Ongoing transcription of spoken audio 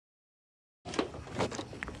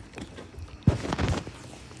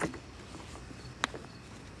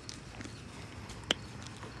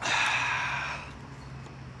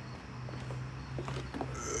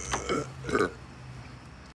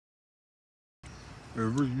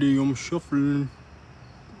Every day I'm shuffling.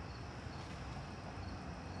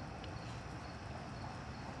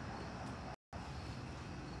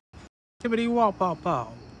 Skibbity wop pop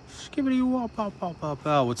pow. Skibbity wop pop pop pop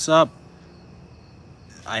pow. What's up?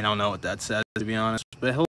 I don't know what that says, to be honest.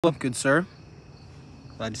 But hello, good sir.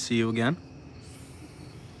 Glad to see you again.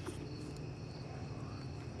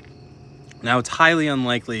 Now, it's highly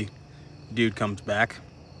unlikely dude comes back.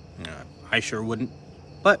 I sure wouldn't.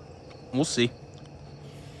 But we'll see.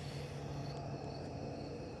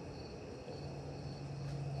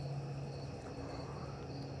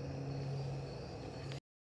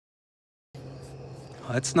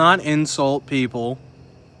 Let's not insult people.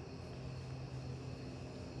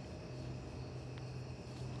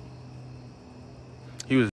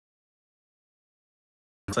 He was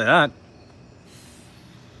say that.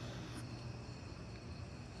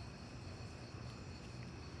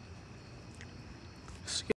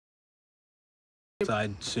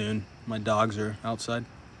 Outside soon. My dogs are outside,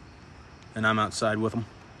 and I'm outside with them.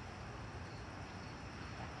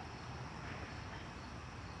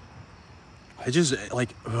 I just like,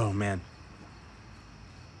 oh man.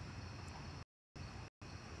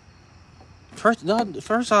 First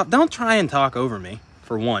off, don't try and talk over me,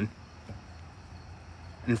 for one.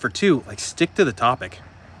 And for two, like, stick to the topic.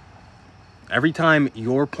 Every time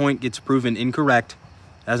your point gets proven incorrect,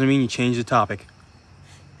 doesn't mean you change the topic.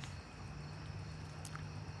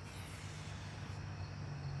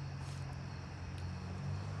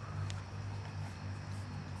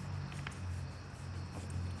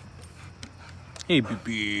 Hey,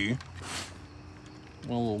 baby. A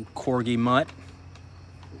little corgi mutt.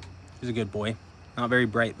 He's a good boy. Not very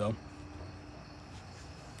bright, though. All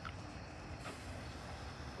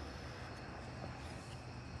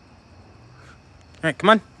right, come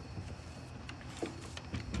on.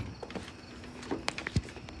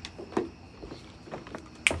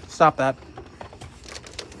 Stop that.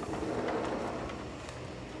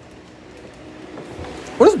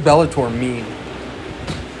 What does Bellator mean?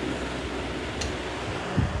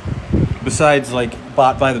 Besides, like,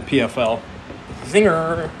 bought by the PFL.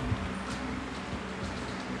 Zinger.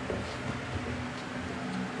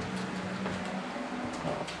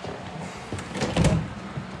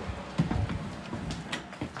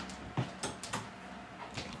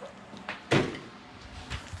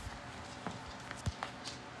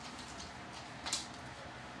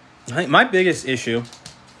 My biggest issue,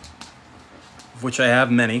 of which I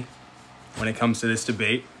have many when it comes to this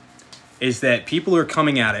debate, is that people are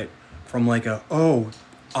coming at it from like oh,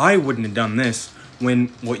 I wouldn't have done this, when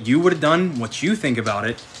what you would have done, what you think about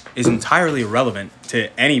it, is entirely irrelevant to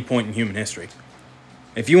any point in human history.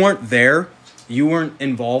 If you weren't there, you weren't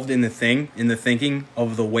involved in the thinking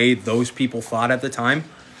of the way those people thought at the time,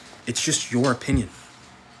 it's just your opinion.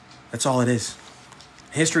 That's all it is.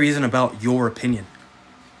 History isn't about your opinion.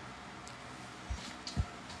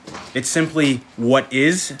 It's simply what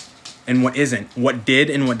is and what isn't, what did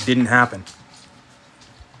and what didn't happen.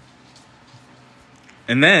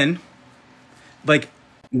 And then, like,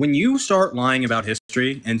 when you start lying about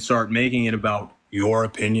history and start making it about your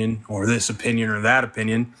opinion or this opinion or that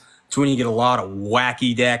opinion, it's when you get a lot of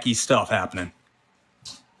wacky-dacky stuff happening.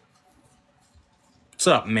 What's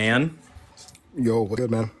up, man? Yo, what's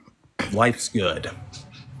good, man? Life's good.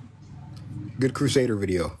 Good Crusader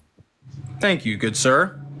video. Thank you, good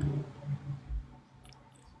sir.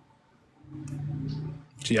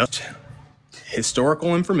 Just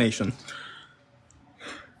historical information.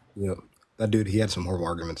 Yep. That dude, he had some horrible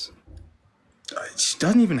arguments. She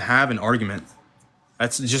doesn't even have an argument.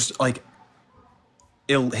 That's just like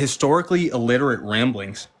historically illiterate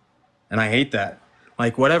ramblings. And I hate that.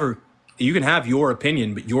 Like, whatever. You can have your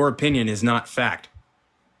opinion, but your opinion is not fact.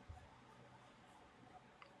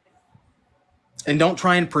 And don't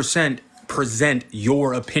try and present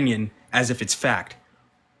your opinion as if it's fact.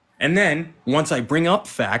 And then, once I bring up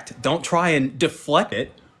fact, don't try and deflect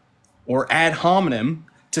it or ad hominem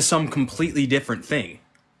to some completely different thing.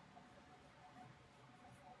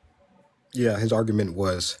 Yeah, his argument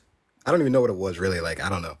was, I don't even know what it was really, like, I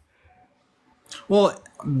don't know. Well,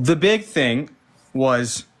 the big thing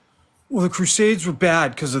was, well, the Crusades were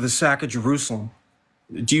bad because of the sack of Jerusalem.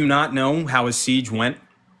 Do you not know how a siege went?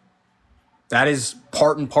 That is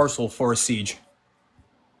part and parcel for a siege.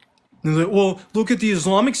 And they're like, well, look at the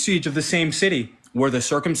Islamic siege of the same city. Were the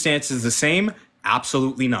circumstances the same?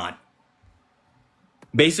 Absolutely not.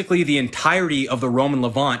 Basically, the entirety of the Roman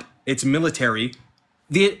Levant, its military,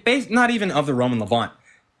 not even of the Roman Levant.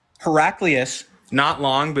 Heraclius, not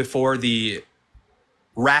long before the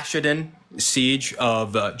Rashidun siege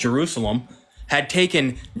of Jerusalem, had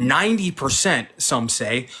taken 90%, some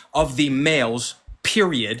say, of the males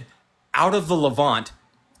period, out of the Levant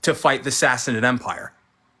to fight the Sassanid Empire.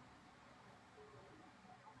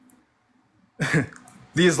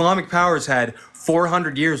 The Islamic powers had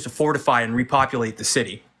 400 years to fortify and repopulate the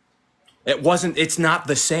city. It's not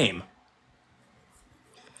the same.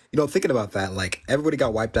 You know, thinking about that, like, everybody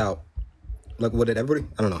got wiped out. Like, what did everybody?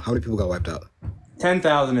 I don't know. How many people got wiped out?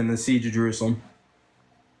 10,000 in the siege of Jerusalem.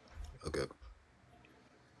 Okay.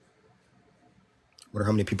 Wonder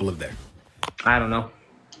how many people live there. I don't know.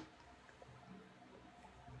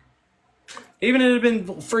 Even if it had been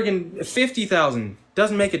friggin' 50,000,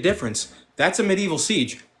 doesn't make a difference. That's a medieval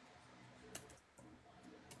siege.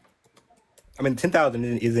 I mean,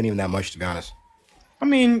 10,000 isn't even that much, to be honest. I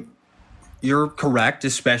mean, you're correct,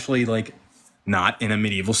 especially, like, not in a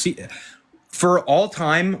medieval siege. For all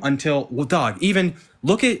time until, well, dog, even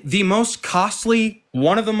look at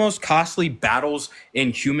one of the most costly battles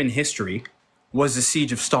in human history was the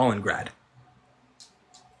siege of Stalingrad.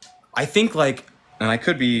 I think, like, and I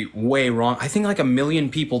could be way wrong, I think like 1 million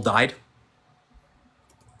people died.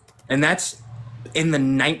 And that's in the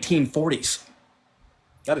 1940s.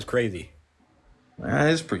 That is crazy. That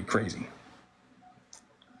is pretty crazy.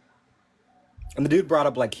 And the dude brought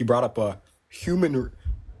up human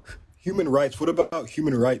rights. What about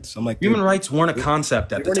human rights? I'm like, human rights weren't a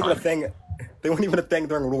concept at the time. They weren't even a thing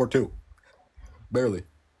during World War II. Barely.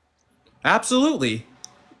 Absolutely.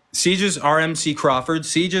 Sieges, RMC Crawford,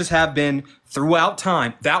 sieges have been throughout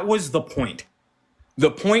time. That was the point.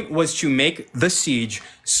 The point was to make the siege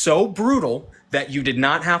so brutal that you did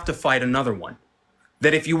not have to fight another one.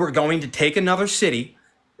 That if you were going to take another city,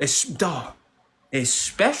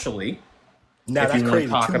 especially now if that's you want crazy.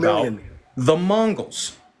 to talk 2 about million. the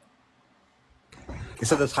Mongols. It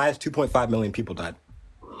said as high as 2.5 million people died.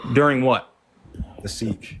 During what? The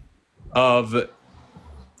siege. Of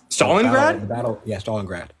Stalingrad? The battle, yeah,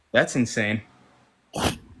 Stalingrad. That's insane.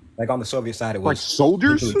 Like on the Soviet side, it was like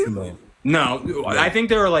soldiers. 2 million. No, I think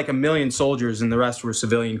there were like 1 million soldiers and the rest were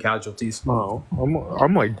civilian casualties. Oh,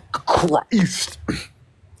 I'm like, Christ.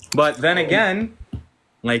 But then again,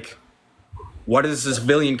 like, what is a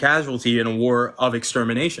civilian casualty in a war of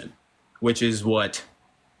extermination? Which is what,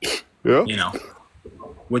 Yeah.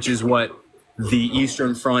 Which is what the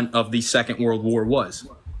Eastern Front of the Second World War was.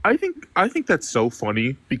 I think that's so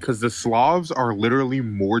funny because the Slavs are literally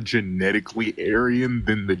more genetically Aryan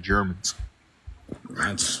than the Germans.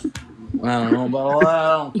 That's, I don't know about all that.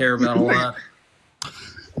 I don't care about all that.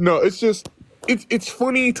 No, it's just it's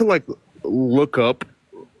funny to like look up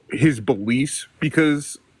his beliefs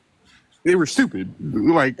because they were stupid.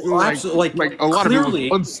 Like a lot clearly,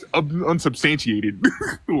 of it was unsubstantiated.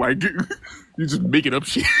 Like you just making up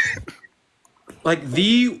shit. Like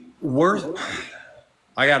the worst.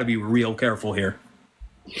 I got to be real careful here.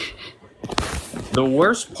 The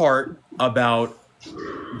worst part about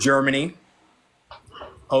Germany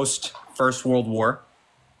post First World War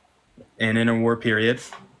and interwar period,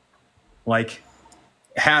 like,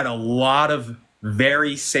 had a lot of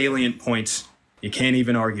very salient points you can't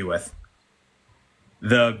even argue with.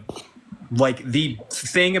 The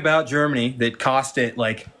thing about Germany that cost it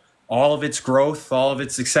like all of its growth, all of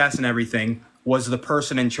its success and everything was the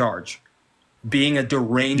person in charge being a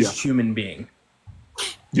deranged human being.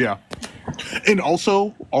 Yeah. And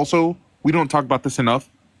also we don't talk about this enough.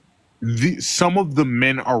 Some of the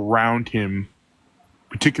men around him,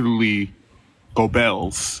 particularly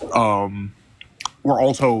Goebbels, were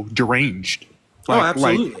also deranged.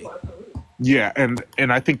 Absolutely. Yeah,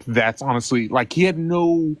 and I think that's honestly like he had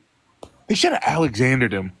no. They should have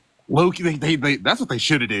Alexandered him. Loki, they that's what they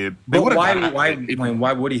should have did. But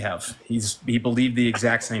why would he have? He believed the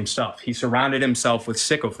exact same stuff. He surrounded himself with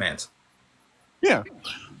sycophants. Yeah,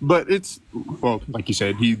 but like you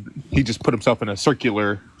said, he just put himself in a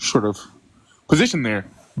circular sort of position there.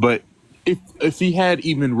 But if he had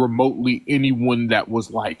even remotely anyone that was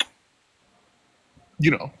like,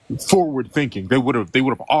 forward thinking, they would have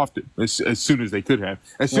opted as soon as they could have.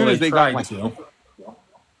 As soon as they got like,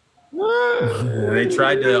 they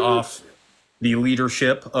tried to off the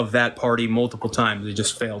leadership of that party multiple times. They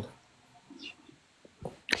just failed.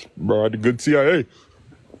 Bro, I had a good CIA,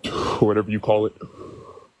 or whatever you call it.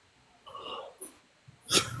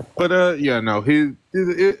 But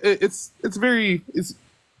it's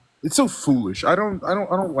so foolish. I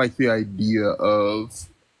don't like the idea of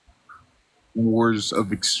wars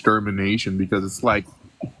of extermination because it's like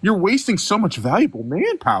you're wasting so much valuable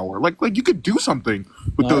manpower. Like you could do something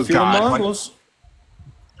with those guys.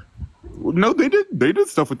 No, they did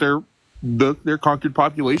stuff with their conquered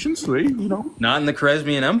populations. They, not in the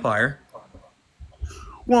Khwarezmian Empire.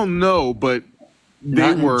 Well, no, but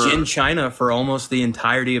they Not were in China for almost the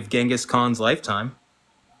entirety of Genghis Khan's lifetime.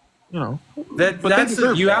 you know, That but they that's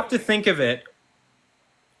deserve you that. have to think of it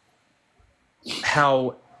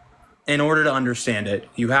how, in order to understand it,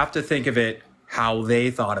 you have to think of it how they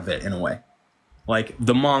thought of it in a way. Like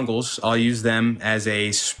the Mongols, I'll use them as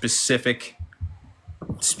a specific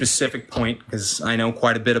point because I know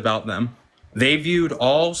quite a bit about them. They viewed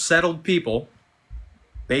all settled people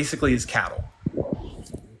basically as cattle.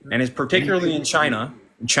 And it's particularly in China.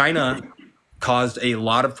 China caused a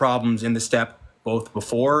lot of problems in the steppe both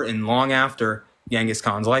before and long after Genghis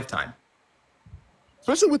Khan's lifetime.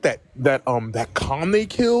 Especially with that Khan they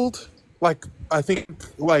killed, like I think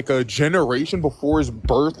like a generation before his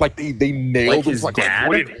birth, like they nailed Like him his like dad, a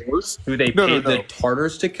wooden horse. who they No, paid no, the no.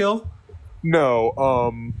 Tartars to kill.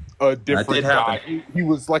 No, a did different happen. guy. He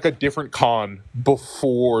was like a different Khan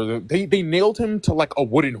before. They nailed him to like a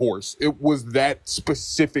wooden horse. It was that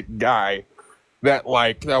specific guy that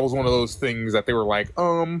was one of those things that they were like,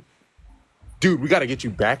 dude, we got to get you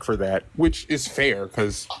back for that, which is fair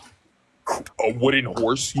because a wooden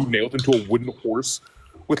horse, you nailed him to a wooden horse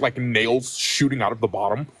with like nails shooting out of the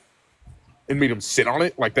bottom and made him sit on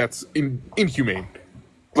it. Like that's inhumane.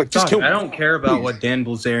 Like just kill I him. don't care about what Dan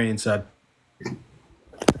Bilzerian said.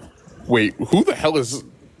 Wait, who the hell is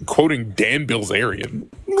quoting Dan Bilzerian?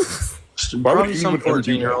 Why would Probably he some even ever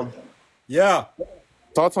do that? 14-year-old. Yeah.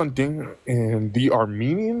 Thoughts on Dan and the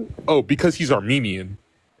Armenian? Oh, because he's Armenian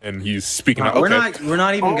and he's speaking out. We're Okay.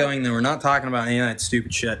 not even going there. We're not talking about any of that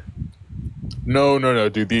stupid shit. No,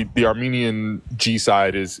 dude. The Armenian G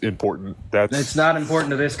side is important. It's not important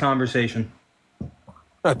to this conversation,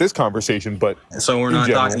 not this conversation, but so we're in not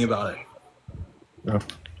general. talking about it. No.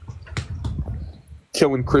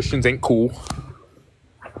 Killing Christians ain't cool.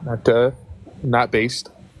 Not based.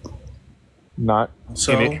 Not in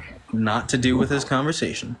So, it. not to do with this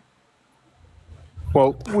conversation.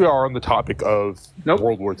 Well, we are on the topic of Nope.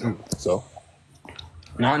 World War II, so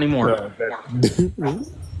Not anymore.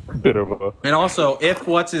 bit of a And also, if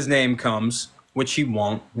what's his name comes, which he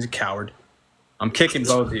won't, he's a coward. I'm kicking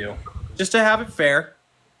both of you, just to have it fair.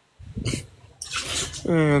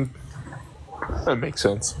 and that makes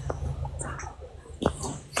sense.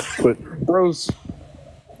 But bros,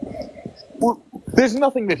 there's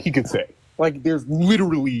nothing that he could say. Like, there's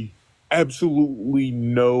literally absolutely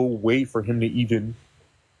no way for him to even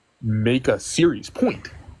make a serious point.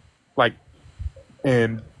 Like,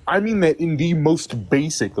 and I mean that in the most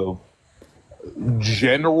basic of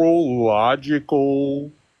general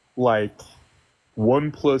logical, like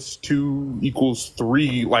 1 + 2 =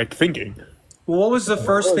 3, like thinking. Well, what was the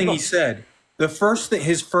first thing he said?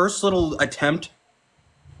 His first little attempt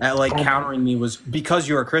at like countering me was because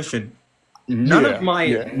you're a Christian. None of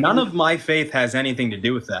my faith has anything to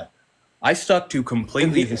do with that. I stuck to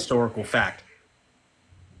completely historical fact.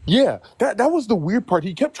 Yeah, that was the weird part.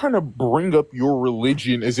 He kept trying to bring up your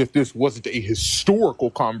religion as if this wasn't a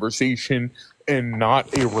historical conversation and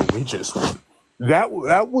not a religious one. That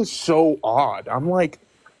was so odd. I'm like,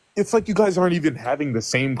 it's like you guys aren't even having the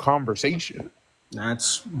same conversation.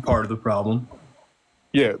 That's part of the problem.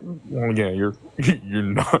 Yeah, well, yeah, you're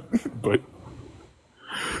not, but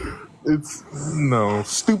it's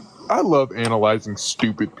stupid. I love analyzing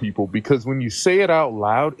stupid people because when you say it out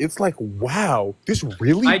loud, it's like, wow, this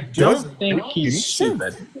really I does don't think make any he's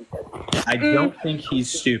sense. stupid. I don't think he's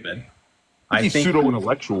stupid. I He's think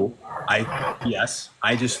pseudo-intellectual. Yes.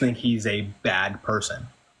 I just think he's a bad person.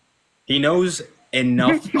 He knows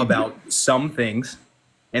enough about some things,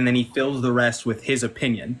 and then he fills the rest with his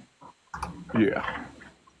opinion. Yeah.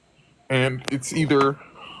 And it's either...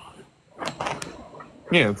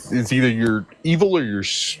 Yeah, it's either you're evil or you're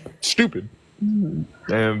stupid.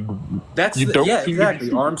 And That's you don't seem to be exactly.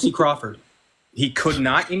 stupid. R.M.C. Crawford. He could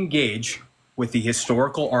not engage with the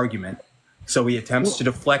historical argument, so he attempts to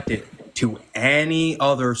deflect it to any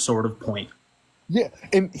other sort of point. Yeah,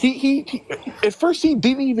 and he at first he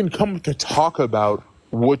didn't even come to talk about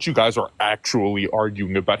what you guys are actually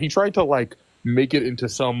arguing about. He tried to like make it into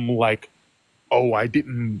some like, oh, I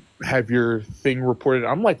didn't have your thing reported.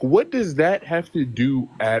 I'm like, what does that have to do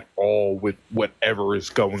at all with whatever is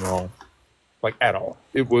going on? Like at all.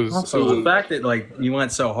 It was Also, the fact that like you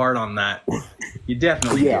went so hard on that, you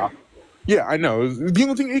definitely Yeah, I know. It was the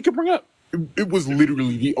only thing he could bring up. It was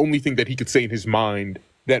literally the only thing that he could say in his mind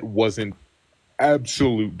that wasn't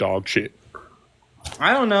absolute dog shit.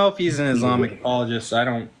 I don't know if he's an Islamic apologist. I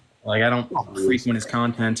don't frequent his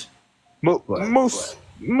content. Most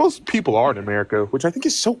people are in America, which I think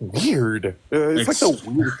is so weird. It's like the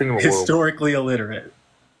weirdest thing in the world. Historically illiterate.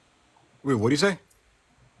 Wait, what do you say?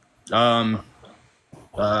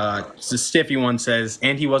 It's a stiffy one says,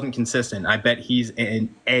 and he wasn't consistent. I bet he's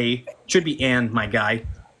should be my guy,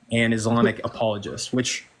 an Islamic apologist,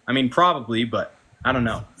 which, I mean, probably, but I don't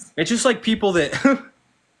know. It's just like people that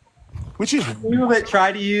people that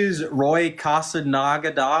try to use Roy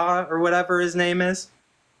Casanagada or whatever his name is.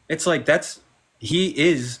 It's like he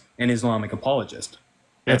is an Islamic apologist.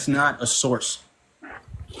 That's not a source.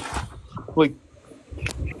 Like,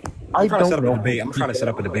 I'm trying to set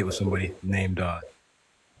up a debate with somebody named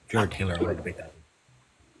Jared Taylor. I want to debate that.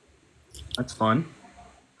 That's fun.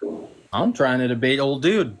 I'm trying to debate old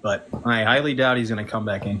dude, but I highly doubt he's going to come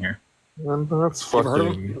back in here. That's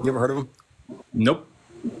fucking... You ever heard of him? Nope.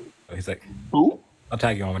 Oh, he's like... Who? I'll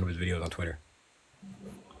tag you on one of his videos on Twitter.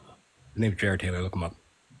 His name's Jared Taylor. Look him up.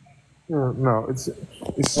 No, it's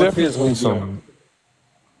definitely some...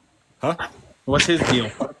 Huh? What's his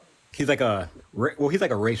deal? He's like a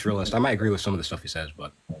race realist. I might agree with some of the stuff he says,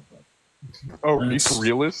 but... Oh, race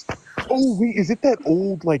realist? Oh, wait, is it that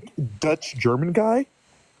old, like, Dutch-German guy?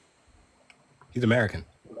 He's American.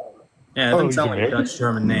 Yeah, it doesn't sound like a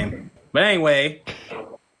Dutch-German name. But anyway,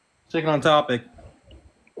 sticking on topic.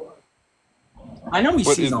 I know he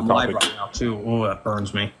sees on live right now, too. Oh, that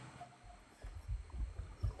burns me.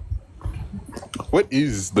 What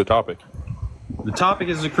is the topic? The topic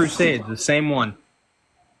is the crusades, the same one.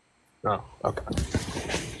 Oh, okay.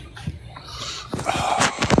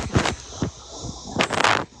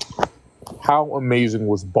 How amazing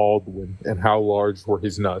was Baldwin, and how large were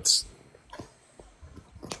his nuts?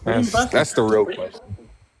 That's the real question.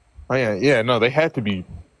 Oh yeah, no, they had to be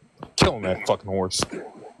killing that fucking horse.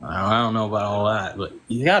 I don't know about all that, but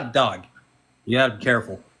you got a dog. You gotta be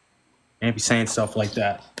careful. Can't be saying stuff like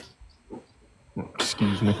that.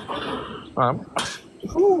 Excuse me.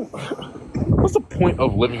 What's the point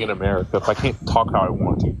of living in America if I can't talk how I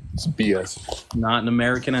want to? It's BS. Not an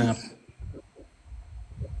American app.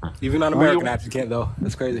 Even on American apps, you can't, though.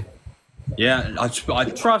 That's crazy. Yeah, I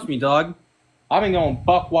trust me, dog. I've been going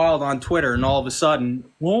buck wild on Twitter, and all of a sudden,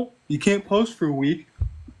 well, you can't post for a week.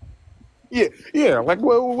 Yeah. Like,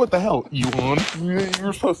 what the hell, Elon?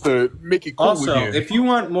 You're supposed to make it cool Also, again. if you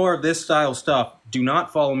want more of this style stuff, do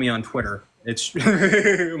not follow me on Twitter. It's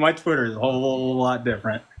my Twitter is a whole lot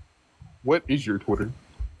different. What is your Twitter?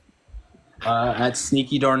 At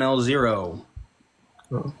Sneaky Darnell 0.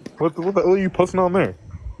 What the hell are you posting on there?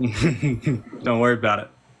 Don't worry about it.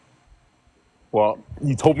 Well,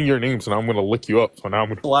 you told me your name, so now I'm going to lick you up. So now I'm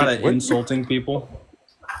going to a lot of insulting people.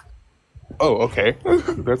 Oh, okay.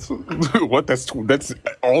 That's what? That's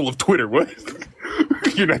all of Twitter. What?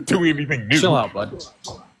 You're not doing anything new. Chill out, bud.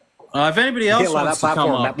 If anybody else wants to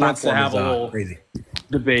come up, wants to have a little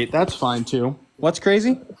debate, that's fine too. What's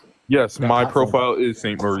crazy? Yes, my profile is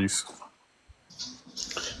St. Maurice.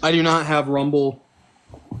 I do not have Rumble.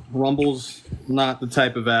 Rumble's not the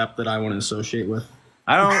type of app that I want to associate with.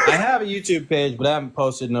 I have a YouTube page, but I haven't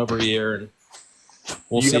posted in over a year, and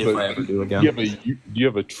we'll see if I ever do again. Do you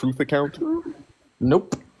have a Truth account?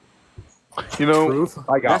 Nope. You know, Truth?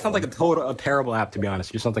 That sounds like a terrible app, to be honest.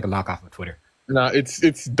 It just sounds like a knockoff of Twitter. Nah,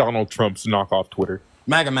 it's Donald Trump's knockoff Twitter.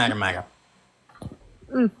 MAGA.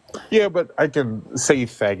 Yeah, but I can say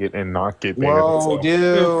faggot and not get banned. Whoa,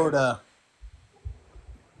 dude.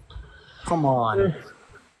 Come on.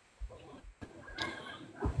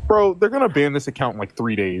 Bro, they're going to ban this account in like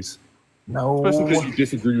 3 days. No. Especially because you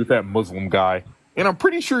disagree with that Muslim guy. And I'm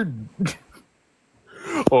pretty sure...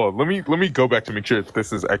 Oh, let me go back to make sure if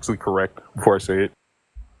this is actually correct before I say it.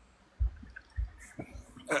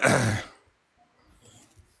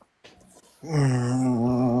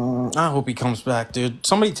 I hope he comes back, dude.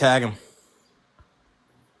 Somebody tag him.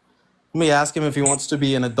 Let me ask him if he wants to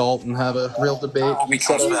be an adult and have a real debate. I hope he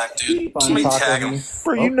comes back, dude. Somebody tag him.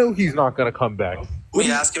 Bro, you know he's not going to come back. Let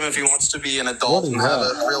me ask him if he wants to be an adult and have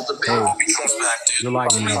a real debate. I hope he comes back, dude. You're like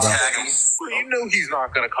Somebody tag him. Bro, you know he's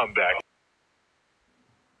not going to come back.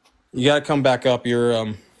 You gotta come back up.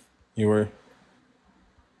 You were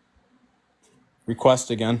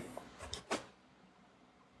request again.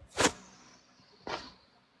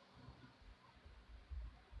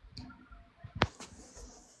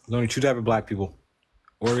 There's only two types of black people: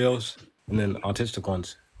 Oreos and then autistic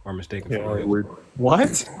ones who are mistaken for Oreos. Weird.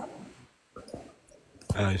 What?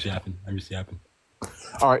 I'm just yapping.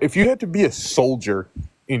 All right, if you had to be a soldier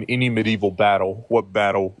in any medieval battle, what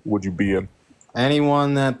battle would you be in?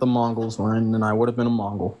 Anyone that the Mongols were in, and I would have been a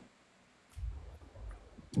Mongol.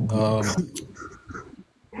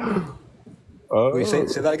 Wait,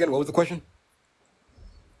 say that again. What was the question?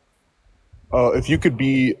 If you could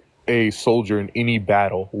be a soldier in any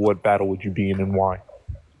battle, what battle would you be in and why?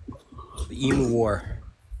 The Emu War.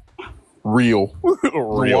 Real.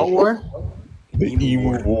 What war? The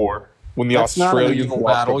Emu War. When the That's not a Australians medieval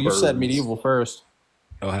lost battle. the You said birds. medieval first.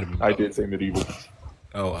 Oh, how did I did say medieval.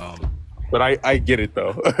 Oh, But I get it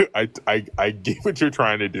though. I get what you're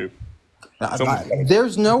trying to do.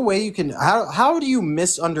 There's no way you can. How do you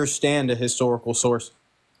misunderstand a historical source?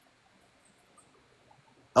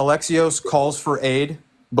 Alexios calls for aid.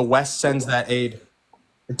 The West sends that aid.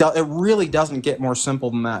 It really doesn't get more simple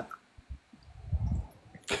than that.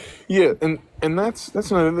 Yeah, and that's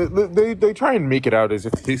another. They try and make it out as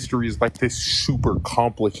if history is like this super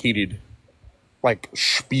complicated, like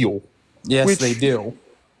spiel. Yes, which they do.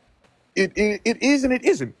 It is and it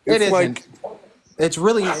isn't. It It's isn't. It's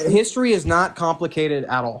really history is not complicated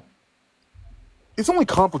at all. It's only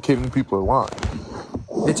complicated when people are lying.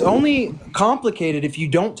 It's only complicated if you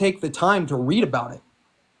don't take the time to read about it.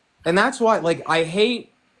 And that's why, like, I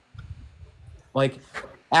hate, like,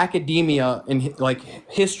 academia and, like,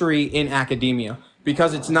 history in academia.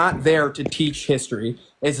 Because it's not there to teach history.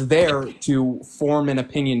 It's there to form an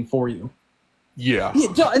opinion for you. Yeah.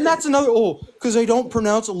 And that's another, because I don't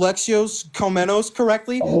pronounce Alexios Komnenos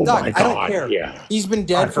correctly. Oh Doug, my I don't God, care. yeah. He's been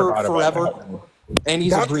dead for forever. And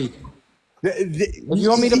he's a Greek. If you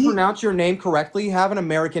want me to pronounce your name correctly, have an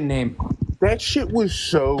American name. That shit was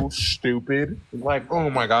so stupid. Like, oh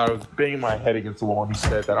my God, I was banging my head against the wall when he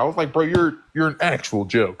said that. I was like, bro, you're an actual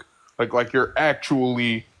joke. Like you're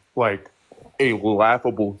actually like a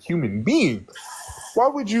laughable human being.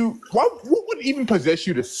 What would even possess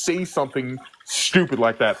you to say something stupid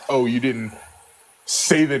like that? Oh, you didn't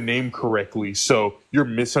say the name correctly, so you're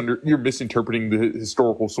misinterpreting the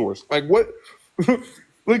historical source. Like what?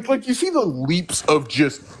 like you see the leaps of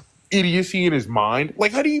just idiocy in his mind.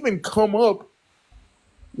 Like how do you even come up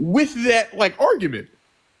with that like argument?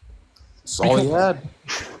 That's all he had.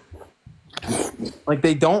 Like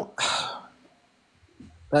they don't.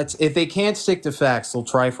 That's if they can't stick to facts, they'll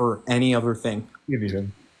try for any other thing. You need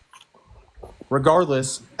him.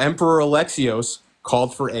 Regardless, Emperor Alexios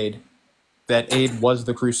called for aid. That aid was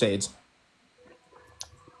the Crusades.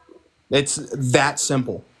 It's that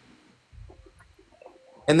simple.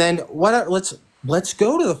 And then let's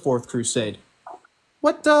go to the Fourth Crusade.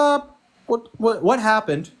 What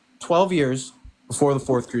happened 12 years before the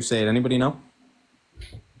Fourth Crusade? Anybody know?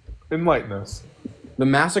 Enlighten us. The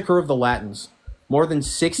massacre of the Latins. More than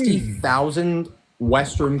 60,000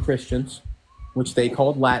 Western Christians, which they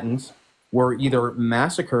called Latins, were either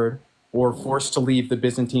massacred or forced to leave the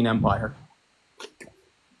Byzantine Empire.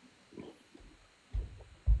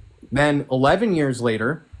 Then 11 years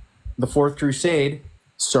later, the Fourth Crusade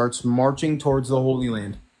starts marching towards the Holy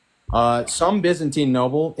Land. Some Byzantine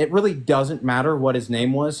noble, it really doesn't matter what his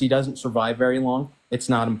name was. He doesn't survive very long. It's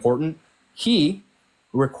not important. He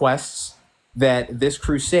requests that this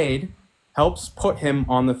crusade helps put him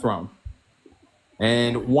on the throne.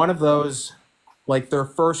 And one of those, like their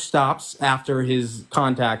first stops after his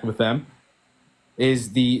contact with them,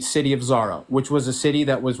 is the city of Zara, which was a city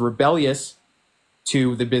that was rebellious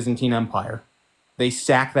to the Byzantine Empire. They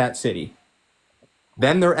sack that city.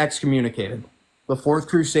 Then they're excommunicated. The Fourth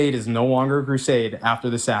Crusade is no longer a crusade after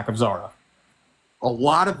the sack of Zara. A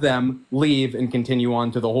lot of them leave and continue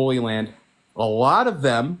on to the Holy Land. A lot of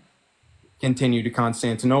them continue to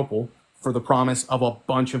Constantinople for the promise of a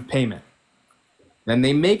bunch of payment. Then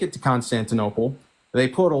they make it to Constantinople. They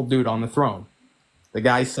put old dude on the throne. The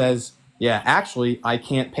guy says, yeah, actually, I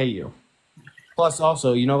can't pay you. Plus,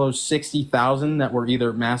 also, you know those 60,000 that were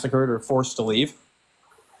either massacred or forced to leave?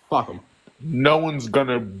 Fuck them. No one's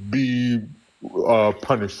gonna be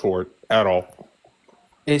punished for it at all.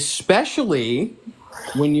 Especially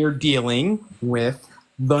when you're dealing with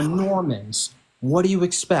the Normans. What do you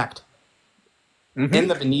expect? Mm-hmm. And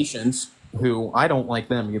the Venetians, who I don't like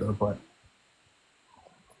them either, but...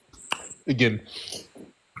 Again,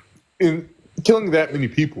 in killing that many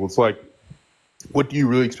people, it's like, what do you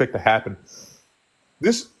really expect to happen?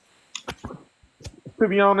 This, to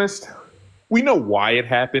be honest, we know why it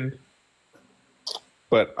happened,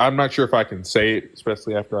 but I'm not sure if I can say it,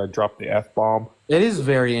 especially after I dropped the F-bomb. It is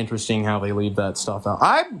very interesting how they leave that stuff out.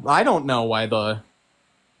 I don't know why the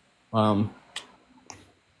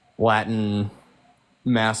Latin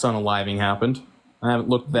mass unaliving happened. I haven't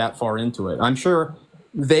looked that far into it. I'm sure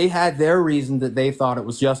they had their reason that they thought it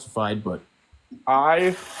was justified, but...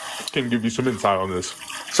 I can give you some insight on this.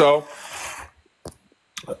 So,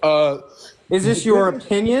 is this your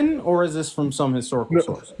opinion, or is this from some historical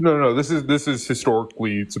source? No. This is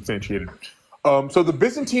historically substantiated. So the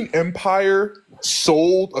Byzantine Empire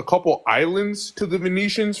sold a couple islands to the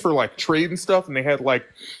Venetians for like trade and stuff, and they had like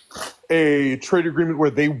a trade agreement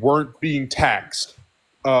where they weren't being taxed,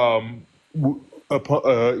 neither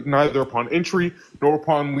upon entry nor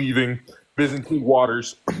upon leaving Byzantine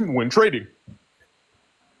waters when trading.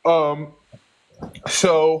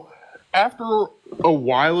 So after a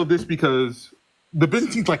while of this, because the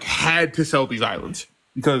Byzantines like had to sell these islands,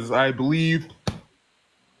 because I believe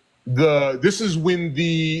this is when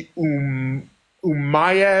the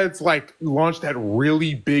Umayyads like launched that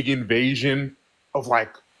really big invasion of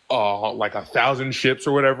like 1,000 ships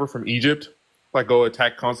or whatever from Egypt, like go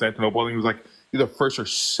attack Constantinople. I think it was like either first or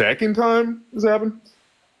second time this happened.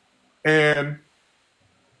 And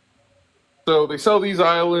so they sell these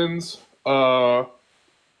islands. The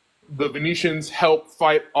Venetians help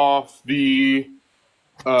fight off the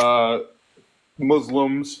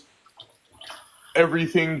Muslims.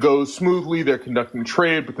 Everything goes smoothly. They're conducting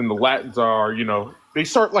trade, but then the Latins are, they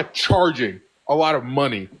start like charging a lot of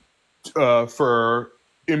money for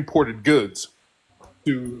imported goods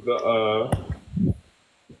to the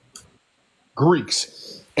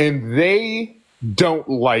Greeks. And they don't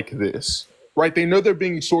like this, right? They know they're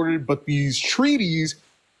being extorted, but these treaties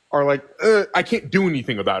are like, I can't do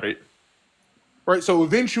anything about it, right? So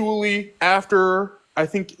eventually, after, I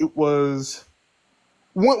think it was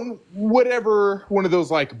whatever one of those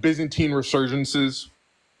like Byzantine resurgences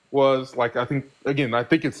was, like, I think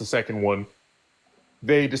it's the second one,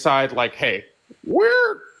 they decide like, hey,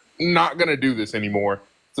 we're not going to do this anymore.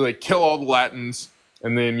 So they kill all the Latins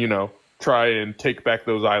and then, try and take back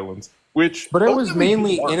those islands. But it was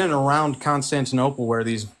mainly in and around Constantinople where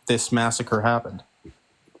this massacre happened.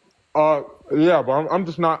 Yeah, but I'm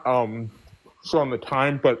just not sure on the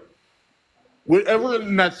time. But whatever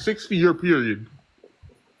in that 60-year period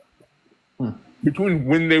between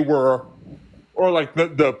when they were, or like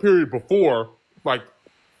the period before, like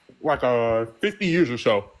 50 years or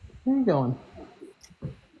so. Where are you going?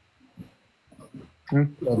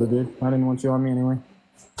 Other dude, I didn't want you on me anyway.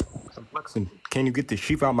 I'm flexing. Can you get the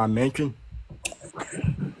sheep out my mansion?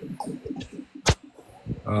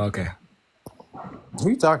 Okay. Who are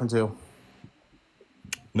you talking to?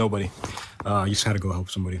 Nobody. You just had to go help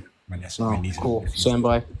somebody. My niece. Cool. Stand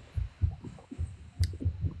by.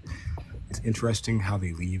 It's interesting how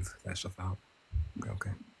they leave that stuff out.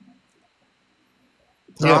 Okay.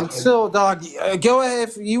 Yeah. Still, dog. Go ahead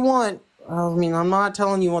if you want. I mean, I'm not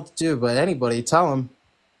telling you what to do, but anybody, tell him.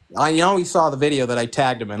 I know he saw the video that I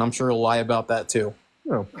tagged him in. I'm sure he'll lie about that too.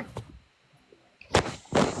 No.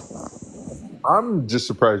 I'm just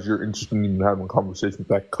surprised you're interested in even having a conversation with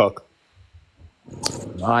that cuck.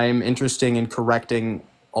 I'm interested in correcting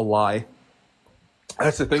a lie.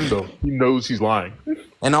 That's the thing, though. He knows he's lying.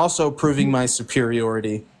 And also proving my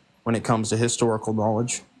superiority when it comes to historical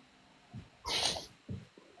knowledge.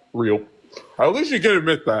 Real. At least you can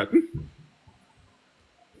admit that.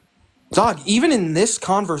 Dog, even in this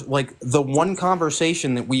the one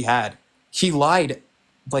conversation that we had, he lied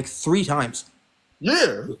like 3 times.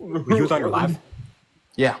 Yeah. He was on your live?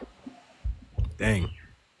 Yeah. Dang.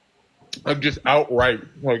 Like just outright.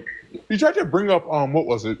 Like he tried to bring up what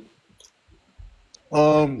was it?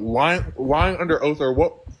 Lying under oath, or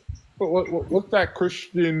what's that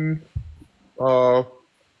Christian like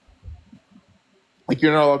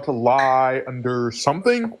you're not allowed to lie under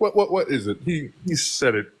something? What is it? He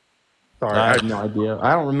said it. Sorry, I have no idea.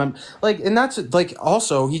 I don't remember. And that's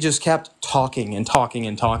also he just kept talking and talking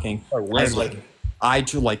and talking. As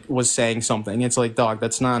I was saying something. It's like, dog,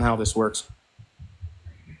 that's not how this works.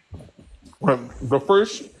 The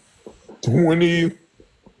first 20,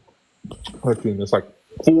 it's like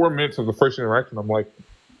 4 minutes of the first interaction, I'm like,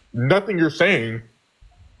 nothing you're saying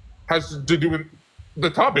has to do with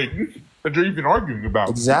the topic that you're even arguing about.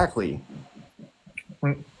 Exactly.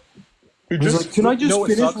 He's like, can I just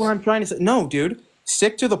finish what I'm trying to say? No, dude.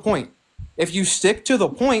 Stick to the point. If you stick to the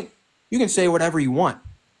point, you can say whatever you want.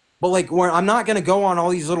 But I'm not going to go on all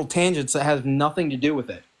these little tangents that have nothing to do with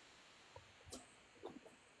it.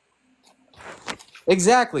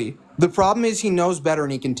 Exactly. The problem is he knows better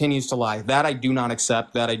and he continues to lie. That I do not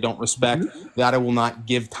accept. That I don't respect. That I will not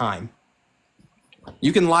give time.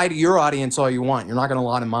 You can lie to your audience all you want. You're not going to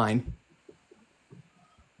lie to mine.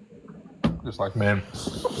 Just like, man,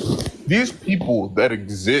 these people that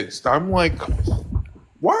exist, I'm like,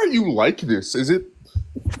 why are you like this? Is it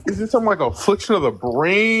some like affliction of the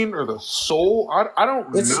brain or the soul? I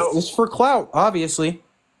don't know. It's for clout, obviously.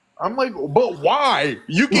 I'm like, but why?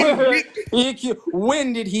 You can.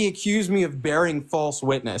 When did he accuse me of bearing false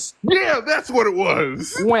witness? Yeah, that's what it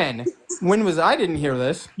was. When? When was I didn't hear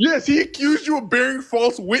this? Yes, he accused you of bearing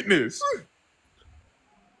false witness.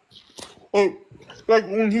 Oh, like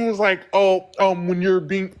when he was like, when you're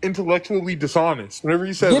being intellectually dishonest. Whenever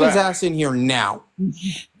he said get that. his ass in here now.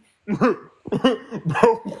 Bro.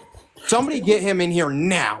 Somebody get him in here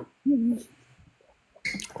now.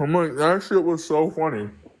 I'm like, that shit was so funny.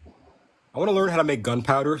 I want to learn how to make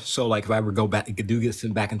gunpowder. So, like, if I ever go back, get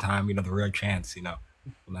sent back in time, you know, the rare chance, you know,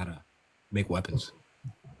 on how to make weapons.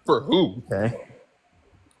 For who? Okay.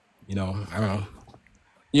 You know, I don't know.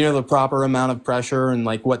 You know the proper amount of pressure and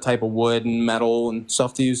like what type of wood and metal and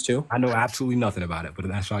stuff to use too? I know absolutely nothing about it, but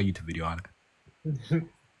I saw a YouTube video on it.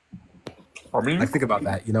 I mean, Like, think about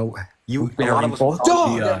that. You know, a Very lot of us important.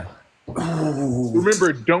 probably,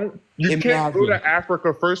 remember, you can't go Imagine. to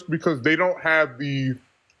Africa first because they don't have I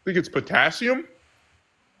think it's potassium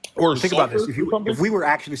or think about this. sulfur or something. If we were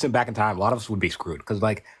actually sent back in time, a lot of us would be screwed because,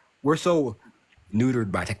 like, we're so neutered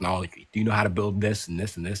by technology. Do you know how to build this and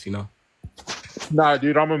this and this? You know. Nah,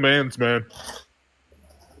 dude, I'm a man's man.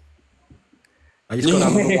 I just go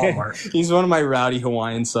down to the Walmart. He's one of my rowdy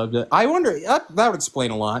Hawaiian subjects. I wonder, that would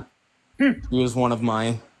explain a lot. He was one of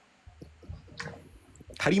my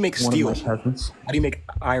How do you make steel? peasants. How do you make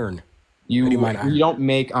iron? You, How do you mine iron? you don't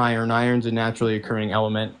make iron. Iron's a naturally occurring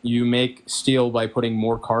element. You make steel by putting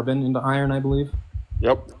more carbon into iron, I believe.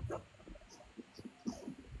 Yep.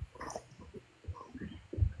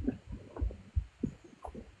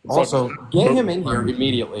 Also, get him in here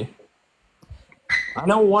immediately. I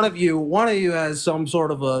know one of you has some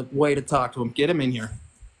sort of a way to talk to him. Get him in here.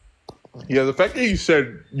 Yeah, the fact that you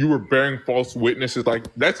said you were bearing false witness is like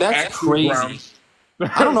that's crazy. actually grounds.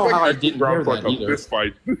 I don't know how I That's didn't grounds hear for, that like, a either. fist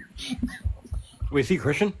fight. Wait, is he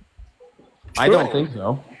Christian? I don't think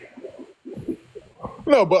so.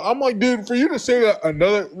 No, but I'm like, dude, for you to say that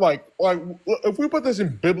another like if we put this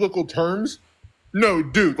in biblical terms, no,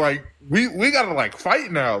 dude, like we gotta like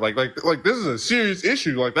fight now. Like this is a serious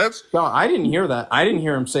issue. Like that's No, I didn't hear that. I didn't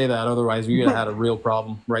hear him say that. Otherwise, we would have had a real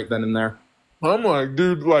problem right then and there. I'm like,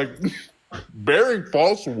 dude, like bearing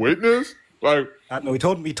false witness, like No, he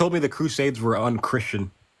told me the Crusades were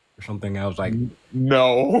unchristian or something. I was like,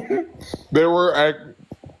 no, they were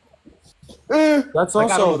That's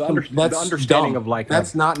Like, I don't also know, that's the understanding dumb. of, like,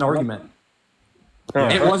 that's not an argument.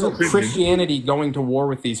 It wasn't Christianity going to war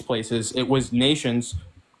with these places. It was nations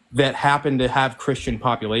that happened to have Christian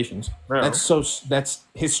populations. Yeah. That's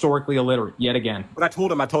historically illiterate yet again. but I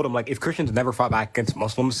told him like, if Christians never fought back against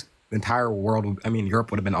Muslims, the entire world,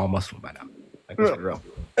 Europe would have been all Muslim by now. Like, let's be real.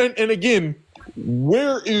 And again,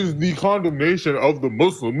 where is the condemnation of the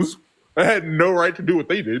Muslims that had no right to do what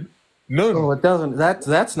they did? None. Oh, it doesn't.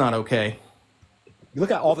 That's not okay. You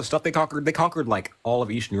look at all the stuff they conquered. They conquered like all of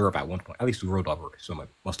Eastern Europe at one point. At least the world over. So like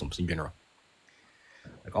Muslims in general,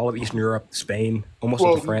 like all of Eastern Europe, Spain, almost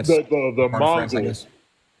Well, into France. the Part of France, I Mongols guess.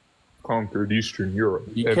 conquered Eastern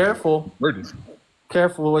Europe. Be And careful. British.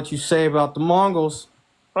 Careful what you say about the Mongols.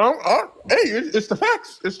 Hey, it's the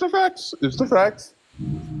facts. It's the facts. It's the facts.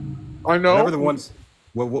 I know. Remember the ones?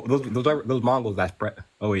 Well, those Mongols that spread.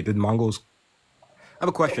 Oh wait, did Mongols? I have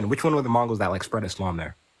a question. Which one were the Mongols that like spread Islam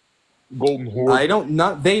there? Golden Horde. I don't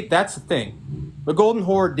not they. That's the thing. The Golden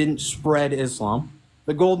Horde didn't spread Islam.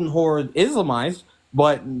 The Golden Horde Islamized,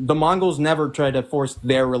 but the Mongols never tried to force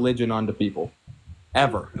their religion onto people,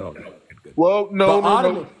 ever. Oh, good. Well,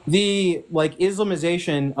 no. The like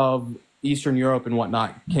Islamization of Eastern Europe and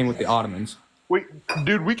whatnot came with the Ottomans. Wait,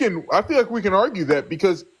 dude, I feel like we can argue that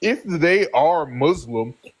because if they are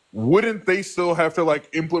Muslim, wouldn't they still have to like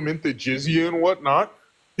implement the jizya and whatnot?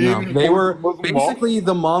 No, they were Muslim law? basically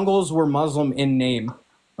the Mongols were Muslim in name.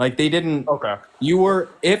 Like they didn't. Okay.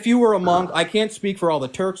 If you were a Mongol, I can't speak for all the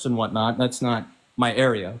Turks and whatnot. That's not my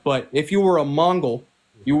area. But if you were a Mongol,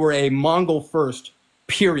 you were a Mongol first,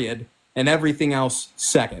 period, and everything else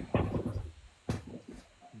second.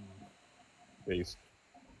 Base.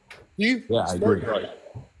 Yeah, I agree. Right.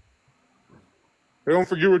 They don't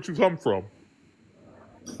forget where you come from.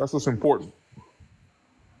 That's what's important.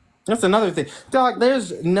 That's another thing, Doc.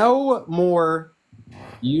 There's no more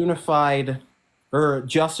unified or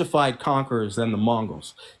justified conquerors than the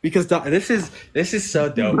Mongols, because Doc, this is so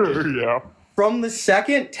dope. Yeah. From the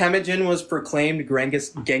second Temujin was proclaimed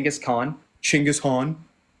Genghis Khan, Chinggis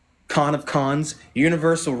Khan of Khans,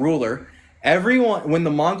 universal ruler, everyone, when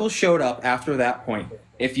the Mongols showed up after that point,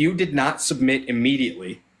 if you did not submit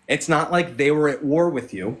immediately, it's not like they were at war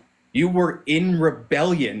with you. You were in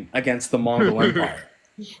rebellion against the Mongol Empire.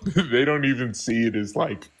 They don't even see it as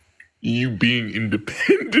like you being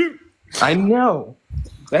independent. I know.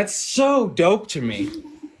 That's so dope to me.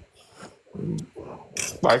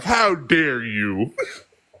 Like, how dare you?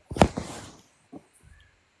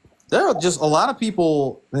 There are just a lot of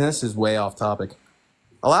people, and this is way off topic.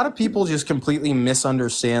 A lot of people just completely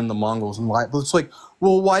misunderstand the Mongols and why. It's like,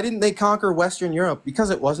 well, why didn't they conquer Western Europe? Because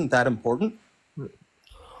it wasn't that important.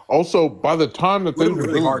 Also, by the time that they Would've been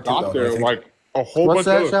really hard to, got though, I there, think. like a whole What's bunch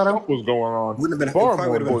that, of Shadow? stuff was going on. Wouldn't have been. It Far probably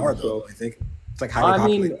more would have been hard important though. I think It's like highly I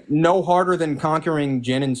mean, populated. no harder than conquering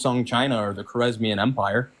Jin and Sung China or the Khwarezmian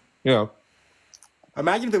Empire. Yeah.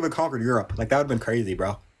 Imagine if they would have conquered Europe. Like, that would have been crazy, bro.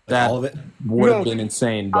 Like, That all of it. would have No, been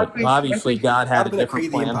insane, I but think- obviously God That had would a have been a different crazy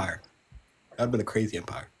plan. empire. That would have been a crazy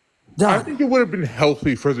empire. I think it would have been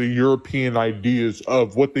healthy for the European ideas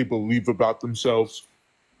of what they believe about themselves.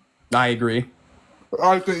 I agree.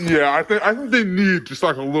 I think they need just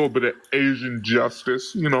like a little bit of Asian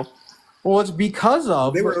justice, you know. Well, it's because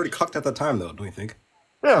of They were already cooked at the time, though, don't you think?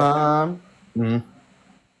 Yeah. No,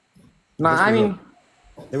 I mean,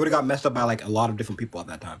 They would have got messed up by like a lot of different people at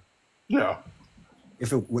that time. Yeah.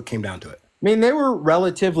 If it came down to it. they were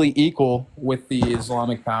relatively equal with the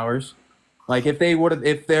Islamic powers. Like,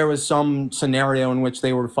 if there was some scenario in which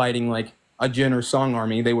they were fighting like a Jin or Sung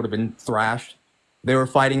army, they would have been thrashed. They were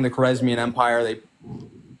fighting the Khwarezmian Empire. They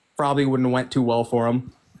probably wouldn't have went too well for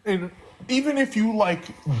them. And even if you like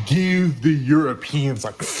give the Europeans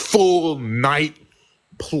like full knight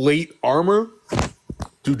plate armor,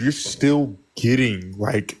 dude, you're still getting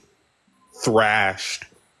like thrashed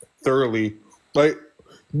thoroughly. Like,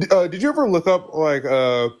 did you ever look up like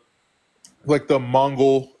the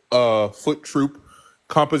Mongol foot troop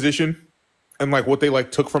composition and like what they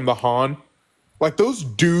like took from the Han? Like those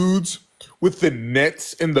dudes with the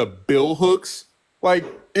nets and the bill hooks, like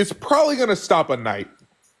it's probably gonna stop a knight.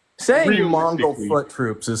 Saying Mongol Realistically. foot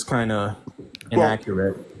troops is kind of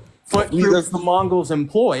inaccurate. Foot troops the Mongols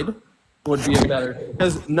employed would be a better,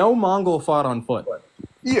 because no Mongol fought on foot.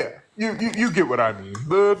 Yeah, you get what I mean.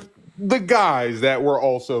 The guys that were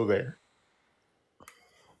also there.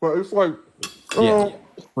 Well, it's like, Yeah,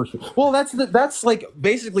 for sure. Well, that's like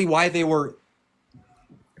basically why they were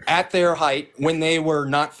at their height when they were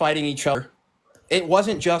not fighting each other. It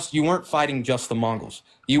wasn't just, you weren't fighting just the Mongols.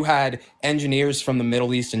 You had engineers from the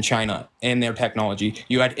Middle East and China and their technology.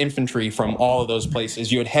 You had infantry from all of those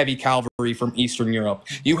places. You had heavy cavalry from Eastern Europe.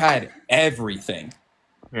 You had everything.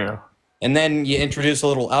 yeah. And then you introduce a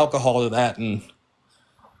little alcohol to that and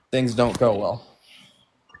things don't go well.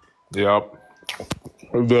 Yep.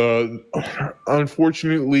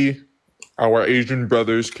 Unfortunately, our Asian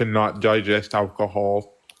brothers cannot digest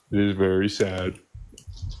alcohol. It is very sad.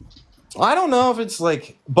 I don't know if it's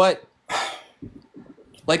like, but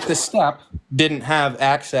like the steppe didn't have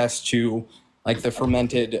access to like the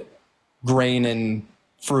fermented grain and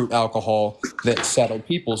fruit alcohol that settled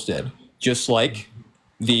peoples did. Just like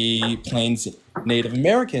the Plains Native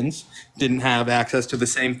Americans didn't have access to the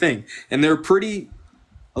same thing. And they're pretty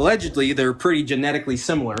genetically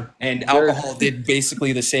similar. And alcohol did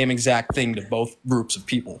basically the same exact thing to both groups of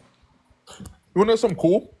people. You want to know something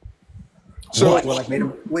cool? So, Well, like made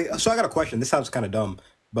them, wait, so I got a question. This sounds kind of dumb,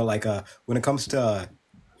 but like when it comes to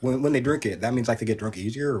when they drink it, that means like they get drunk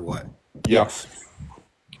easier or what? yeah.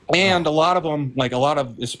 And a lot of them,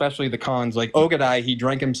 especially the Khans, like Ogadai, he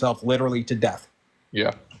drank himself literally to death.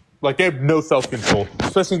 Yeah. Like they have no self-control,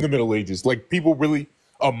 especially in the Middle Ages. Like people really,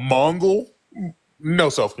 a Mongol, no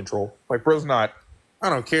self-control. Like bro's not, I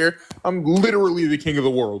don't care. I'm literally the king of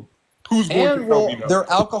the world. Who's going to And tell me no? their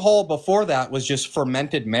alcohol before that was just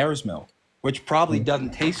fermented mare's milk, which probably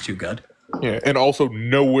doesn't taste too good. Yeah, and also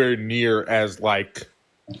nowhere near as like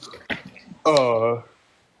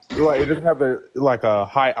it doesn't have a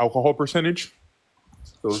high alcohol percentage.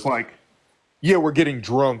 So it's like, yeah, we're getting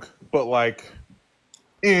drunk, but like,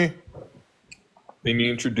 they need to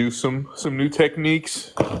introduce some new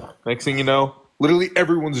techniques. Next thing you know, literally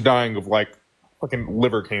everyone's dying of like fucking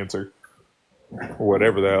liver cancer or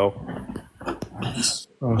whatever the hell.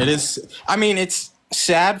 It is. I mean, it's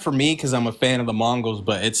sad for me because I'm a fan of the Mongols,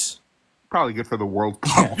 but it's Probably good for the world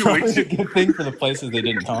probably a population. good thing for the places they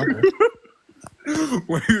didn't conquer.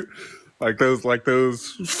 like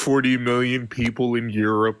those 40 million people in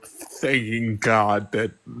Europe thanking God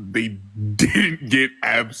that they didn't get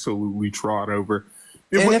absolutely trod over.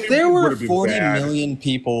 And if there were would've been 40 bad. million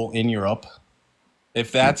people in Europe,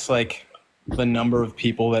 if that's like the number of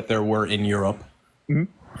people that there were in Europe,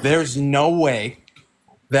 there's no way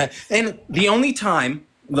that. And the only time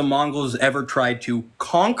the Mongols ever tried to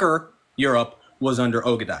conquer Europe was under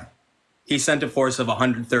Ogadai. He sent a force of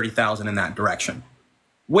 130,000 in that direction,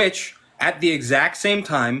 which at the exact same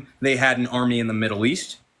time, they had an army in the Middle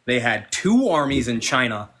East. They had 2 armies in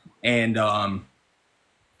China, and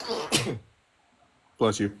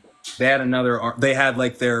Bless you. they had another. They had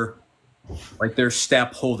like their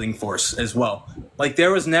steppe holding force as well. Like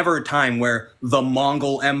there was never a time where the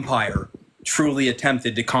Mongol Empire truly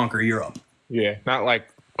attempted to conquer Europe, Yeah, not like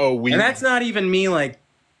we. and that's not even me like,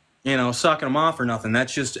 sucking them off or nothing.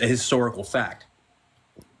 That's just a historical fact.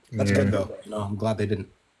 That's good though. I'm glad they didn't.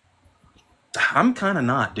 I'm kind of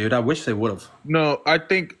not, dude. I wish they would have. No, I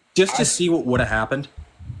think just to see what would have happened.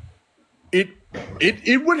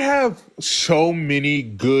 It would have so many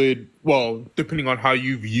good, well, depending on how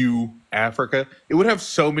you view Africa, it would have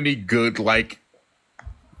so many good like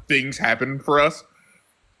things happen for us.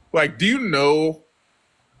 Like, do you know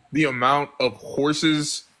the amount of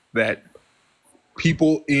horses that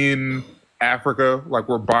people in Africa like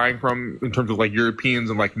were buying from in terms of like Europeans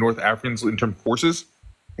and like North Africans in terms of horses?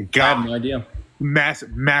 I have no idea.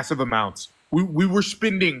 Massive amounts. We were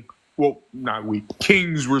spending, well, not we,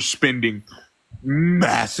 kings were spending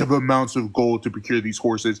massive amounts of gold to procure these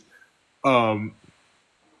horses, and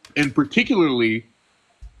particularly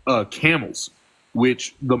camels,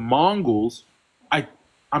 which the Mongols,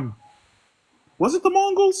 was it the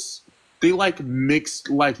Mongols? They like mixed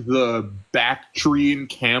like the Bactrian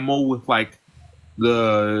camel with like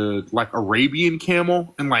the like Arabian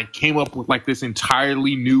camel and like came up with like this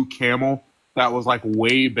entirely new camel that was like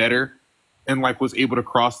way better and like was able to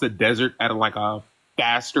cross the desert at like a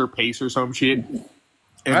faster pace or some shit.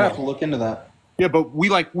 And I have to look into that. Yeah, but we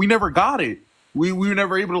never got it. We were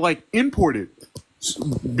never able to like import it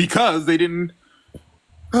because they didn't.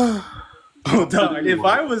 If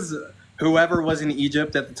I was whoever was in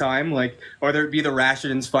Egypt at the time, like, or there'd be the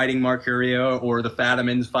Rashidans fighting Marcuria or the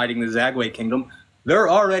Fatimans fighting the Zagwe kingdom, they're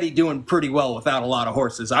already doing pretty well without a lot of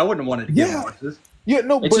horses. I wouldn't have wanted to get horses. Yeah,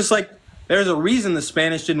 no, it's just like there's a reason the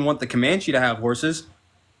Spanish didn't want the Comanche to have horses.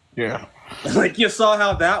 Yeah. Like, you saw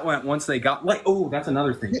how that went once they got, like, oh, that's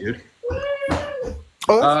another thing, dude.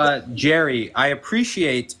 Jerry, I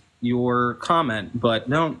appreciate your comment, but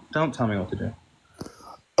don't tell me what to do.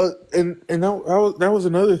 And that was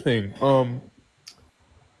another thing.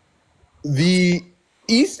 The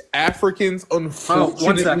East Africans, unfortunately.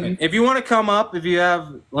 1 second. If you want to come up, if you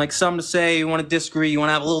have like something to say, you want to disagree, you want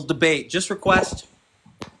to have a little debate, just request.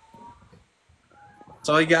 That's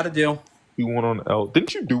all you got to do. You one on L.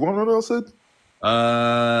 Didn't you do one on L, Sid?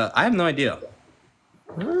 I have no idea.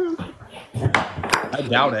 I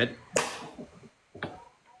doubt it.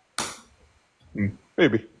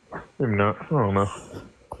 Maybe not. I don't know.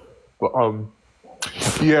 But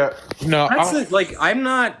yeah, no.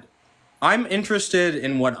 I'm interested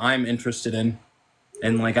in what I'm interested in,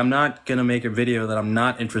 and like I'm not gonna make a video that I'm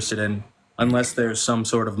not interested in unless there's some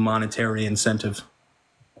sort of monetary incentive.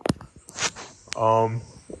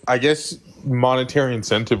 I guess monetary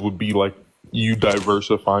incentive would be like you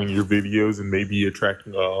diversifying your videos and maybe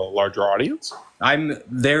attracting a larger audience.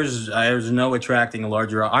 There's no attracting a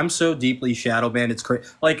larger. I'm so deeply shadow banned. It's crazy.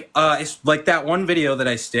 It's like that one video that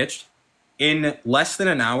I stitched in less than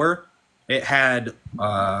an hour. It had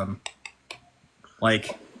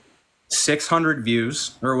like 600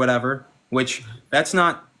 views or whatever, which that's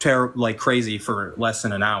not crazy for less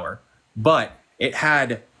than an hour, but it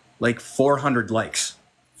had like 400 likes.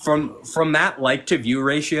 From that like to view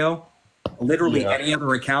ratio, literally any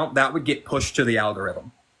other account that would get pushed to the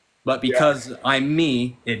algorithm, but because I'm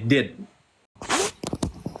me, it didn't.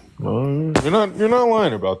 You're not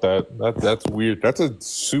lying about that. That's weird. That's a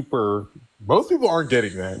super. Most people aren't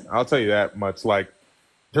getting that. I'll tell you that much. Like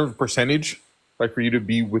in terms of percentage, like for you to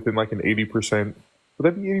be within like an 80%, would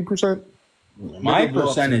that be 80%? My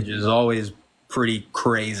percentage is always pretty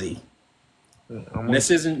crazy. This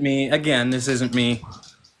isn't me. Again, this isn't me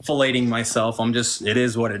filleting myself. It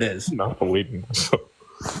is what it is. I'm not filleting myself.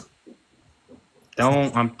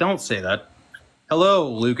 Don't say that. Hello,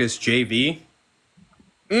 Lucas JV.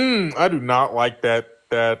 I do not like that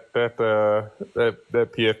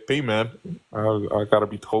PFP, man. I gotta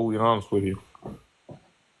be totally honest with you.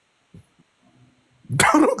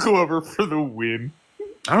 Donald Glover for the win.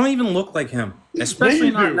 I don't even look like him,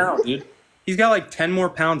 especially not now, dude. He's got like 10 more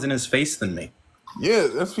pounds in his face than me. Yeah,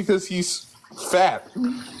 that's because he's fat.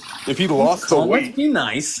 If he lost the weight, let's be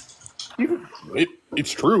nice.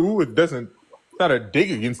 It's true. It doesn't. Not a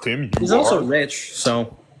dig against him. He's also rich,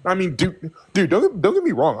 so. I mean, dude, don't get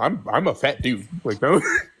me wrong. I'm a fat dude. Like, no.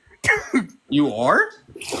 You are?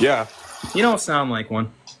 Yeah. You don't sound like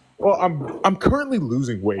one. Well, I'm currently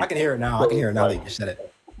losing weight. I can hear it now. I can hear it now that you just said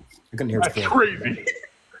it. I couldn't hear it That's before. crazy.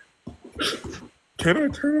 Can I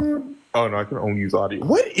turn on? Oh no, I can only use audio.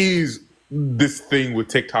 What is this thing with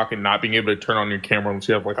TikTok and not being able to turn on your camera unless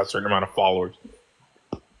you have like a certain amount of followers?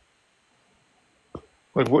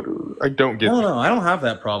 Like what? I don't get. I don't know. I don't have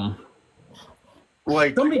that problem.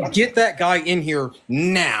 Like, Somebody get that guy in here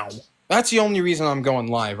now. That's the only reason I'm going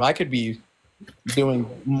live. I could be doing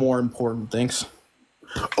more important things.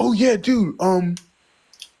 oh yeah, dude.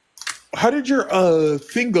 How did your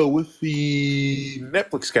thing go with the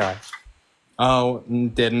Netflix guy? Oh,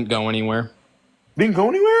 didn't go anywhere. Didn't go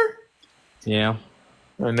anywhere. Yeah.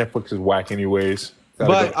 Netflix is whack, anyways.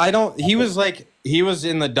 But I don't. He was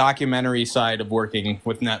in the documentary side of working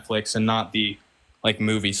with Netflix and not the like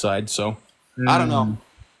movie side. So I don't know.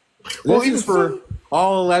 Well, This is for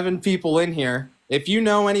all 11 people in here. If you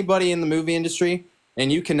know anybody in the movie industry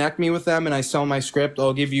and you connect me with them and I sell my script,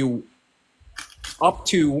 I'll give you up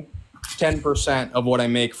to 10% of what I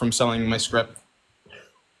make from selling my script.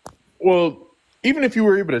 Well, even if you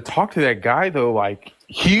were able to talk to that guy, though, like,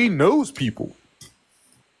 he knows people.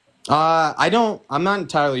 I'm not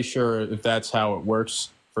entirely sure if that's how it works.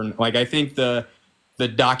 I think the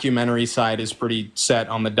documentary side is pretty set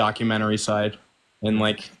on the documentary side, and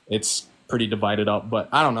like it's pretty divided up. But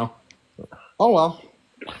I don't know. Oh well.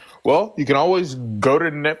 Well, you can always go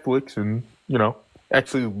to Netflix and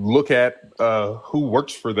actually look at who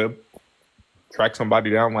works for them, track somebody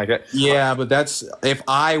down like that. Yeah, but that's if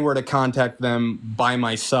I were to contact them by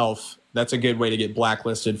myself. That's a good way to get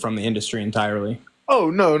blacklisted from the industry entirely. Oh,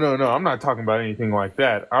 no. I'm not talking about anything like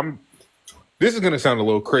that. This is going to sound a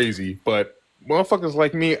little crazy, but motherfuckers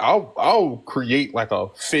like me, I'll create like a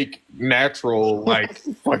fake natural like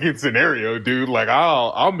fucking scenario, dude. Like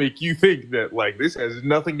I'll make you think that like this has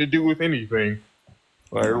nothing to do with anything.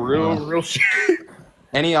 Like real shit.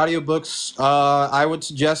 Any audiobooks? I would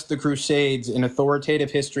suggest The Crusades, an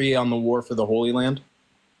authoritative history on the war for the Holy Land.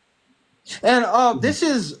 And this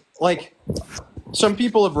is like some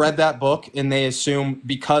people have read that book and they assume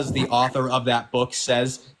because the author of that book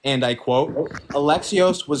says, and I quote,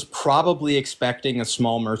 Alexios was probably expecting a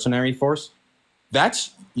small mercenary force.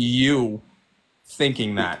 That's you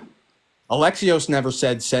thinking that. Alexios never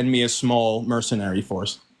said, send me a small mercenary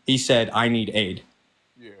force. He said, I need aid.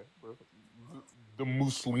 Yeah, bro. The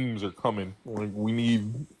Muslims are coming. Like, we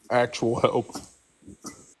need actual help.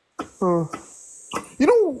 You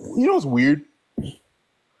know what's weird?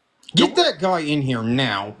 Get that guy in here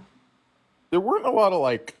now. There weren't a lot of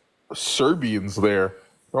like Serbians there.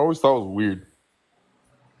 I always thought it was weird.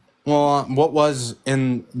 Well, what was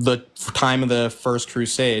in the time of the First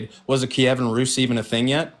Crusade? Was a Kievan Rus even a thing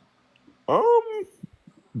yet?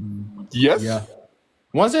 Yes. Yeah.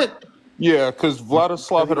 Was it? Yeah, because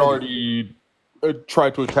Vladislav had already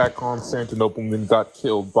tried to attack Constantinople and then got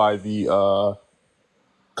killed by the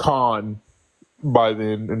Khan by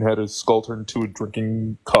then and had his skull turned into a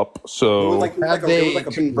drinking cup. So Had they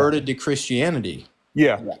converted to Christianity?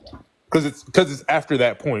 yeah, because it's after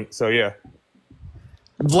that point. So yeah.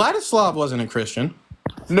 Vladislav wasn't a Christian.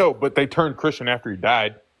 No, but they turned Christian after he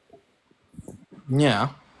died. Yeah.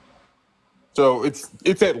 So it's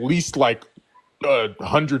at least like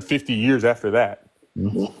 150 years after that.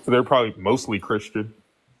 Mm-hmm. So they're probably mostly Christian,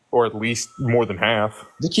 or at least more than half.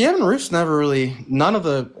 The Kievan Rus never really,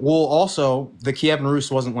 also, the Kievan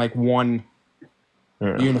Rus wasn't like one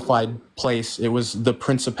unified place. It was the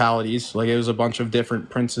principalities. Like, it was a bunch of different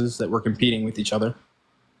princes that were competing with each other.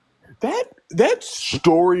 That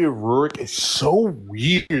story of Rurik is so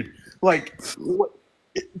weird. Like,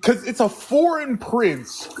 because it's a foreign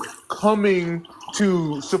prince coming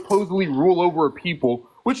to supposedly rule over a people,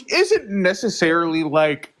 which isn't necessarily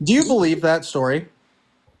like... Do you believe that story?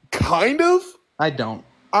 Kind of. I don't,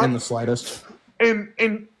 in the slightest.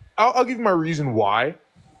 And I'll give you my reason why.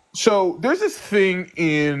 So there's this thing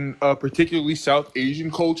in particularly South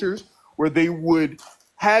Asian cultures where they would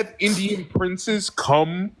have Indian princes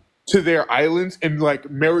come to their islands and like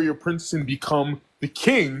marry a princess and become the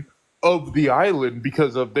king of the island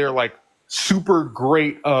because of their like super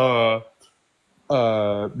great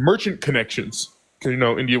merchant connections.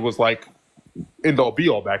 Because India was like end all be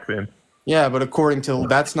all back then. Yeah, but according to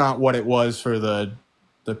that's not what it was for the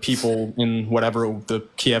people in whatever the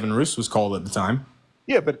Kievan Rus was called at the time.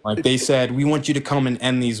 Yeah, but like they said, we want you to come and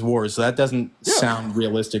end these wars. So that doesn't sound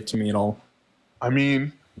realistic to me at all. I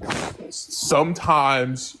mean,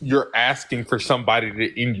 sometimes you're asking for somebody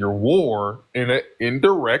to end your war in an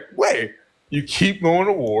indirect way. You keep going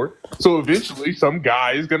to war, so eventually some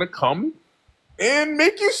guy is going to come and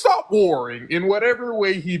make you stop warring in whatever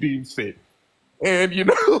way he deems fit. And,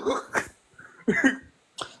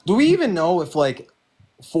 Do we even know if, like,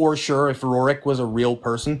 for sure, if Rurik was a real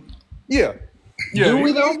person? Yeah. Do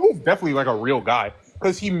we know? He was definitely, like, a real guy.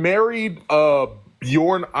 Because he married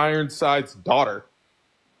Bjorn Ironside's daughter.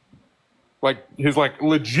 Like, his, like,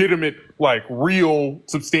 legitimate, like, real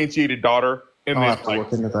substantiated daughter. And I'll then, have to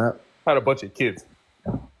look into that. Had a bunch of kids.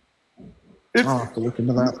 I'll have to look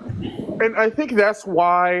into that. And I think that's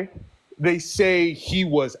why they say he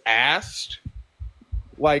was asked.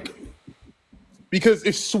 Like, because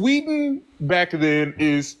if Sweden back then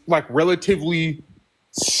is like relatively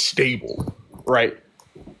stable, right?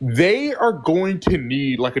 They are going to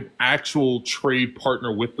need like an actual trade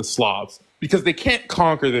partner with the Slavs. because they can't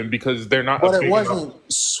conquer them because they're not. But a it big wasn't enough-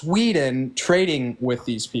 Sweden trading with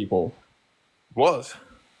these people. Was.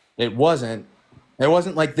 It wasn't. It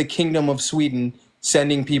wasn't like the Kingdom of Sweden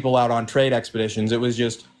sending people out on trade expeditions. It was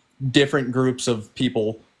just different groups of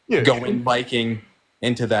people going Viking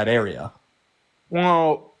into that area.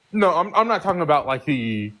 Well, no, I'm not talking about like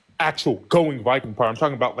the actual going Viking part. I'm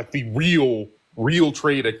talking about like the real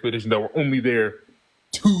trade expedition that were only there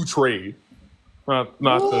to trade. Not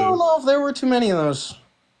I don't know if there were too many of those.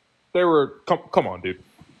 They were. Come on, dude.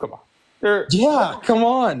 Come on. Come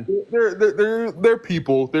on. They're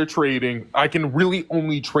people. They're trading. I can really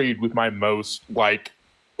only trade with my most like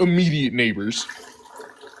immediate neighbors,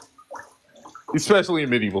 especially in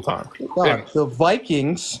medieval time. God, the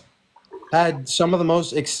Vikings had some of the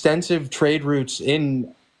most extensive trade routes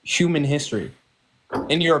in human history.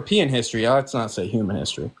 In European history, let's not say human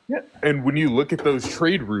history. Yeah. And when you look at those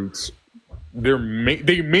trade routes,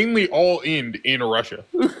 they mainly all end in Russia.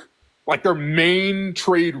 Like their main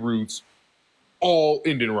trade routes all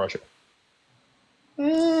end in Russia. I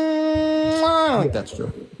don't think that's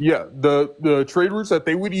true. Yeah, the trade routes that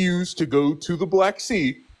they would use to go to the Black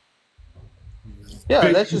Sea.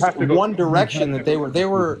 Yeah, that's just one direction that they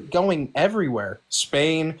were going everywhere.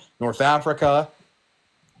 Spain, North Africa.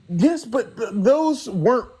 Yes, but those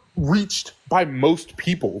weren't reached by most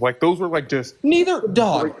people. Like those were like just Neither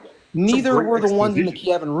were the ones in the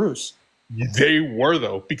expedition. Kievan Rus. They were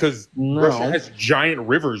though, because Russia has giant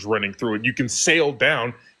rivers running through it. You can sail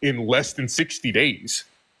down in less than 60 days.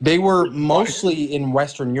 They were mostly in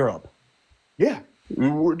Western Europe. Yeah.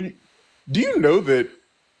 Do you know that?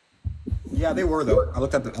 Yeah, they were though. I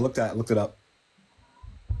looked it up.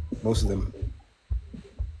 Most of them.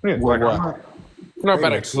 Yeah, like, I'm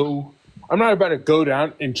not about to go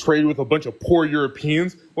down and trade with a bunch of poor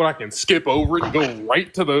Europeans when I can skip over it and go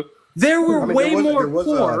right to the. There were way more there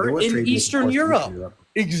poor was in trade Eastern with Europe.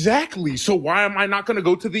 Exactly. So why am I not going to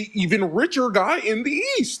go to the even richer guy in the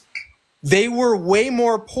East? They were way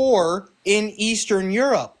more poor in Eastern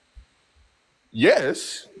Europe.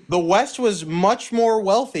 Yes. The West was much more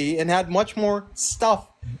wealthy and had much more stuff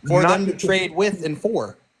for them to trade with and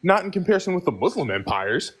for. Not in comparison with the Muslim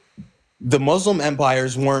empires. The Muslim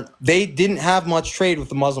empires they didn't have much trade with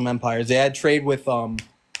the Muslim empires. They had trade with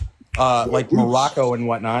like Morocco and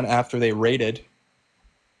whatnot after they raided.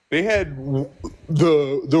 They had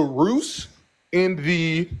the Rus and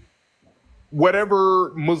the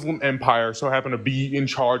whatever Muslim empire so happened to be in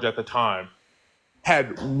charge at the time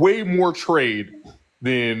had way more trade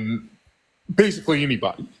than basically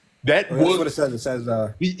anybody. That's what it says. It says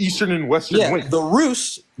the Eastern and Western wing. The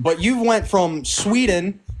Rus, but you went from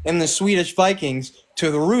Sweden and the Swedish Vikings to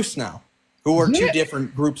the Rus now, who are two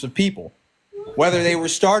different groups of people. Whether they were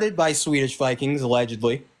started by Swedish Vikings,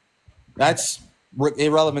 allegedly, that's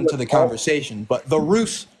irrelevant to the conversation. But the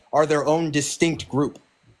Rus are their own distinct group.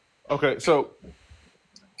 Okay, so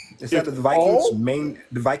it said that the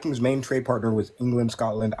Vikings' main trade partner was England,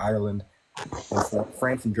 Scotland, Ireland, and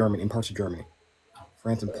France and Germany, and parts of Germany.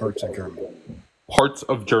 France and parts of Germany. Parts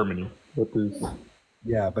of Germany.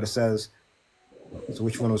 Yeah, but it says. So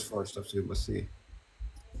which one was first? Let's see.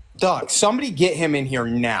 Doc, somebody get him in here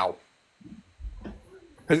now.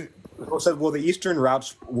 It said, well, the eastern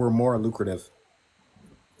routes were more lucrative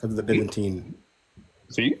because of the Byzantine.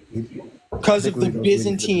 See? Because of the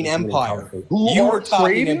Byzantine Empire. You were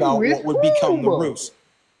talking about what would become the Rus.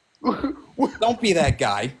 Don't be that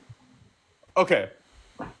guy. Okay.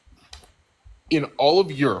 In all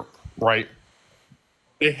of Europe, right,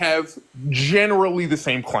 they have generally the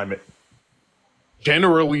same climate.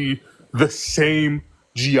 Generally the same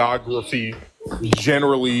geography.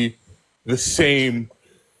 Generally the same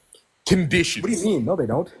conditions. What do you mean? No, they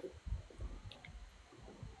don't.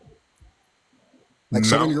 Like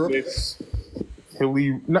Southern Europe?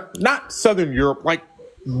 Hilly, not Southern Europe, like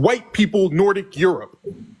white people, Nordic Europe.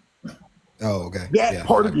 Oh, okay. That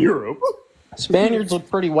part of Europe. Spaniards look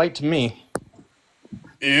pretty white to me.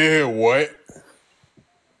 Yeah, what?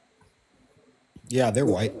 Yeah, they're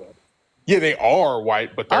white. Yeah, they are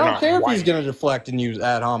white, but they're not I don't care white. if he's going to deflect and use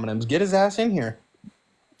ad hominems. Get his ass in here.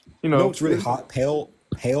 You know, it's really hot, pale.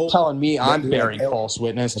 Telling me I'm bearing false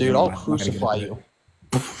witness, dude. I'll crucify you.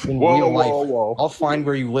 In real life. I'll find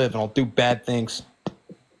where you live and I'll do bad things.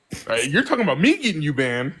 You're talking about me getting you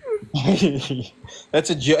banned.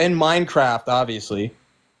 That's in Minecraft, obviously.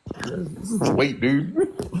 Wait, dude.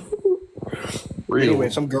 Anyway,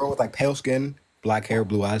 some girl with like pale skin, black hair,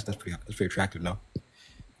 blue eyes. That's pretty attractive. No, I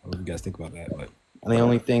don't know if you guys think about that, but the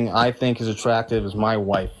only thing I think is attractive is my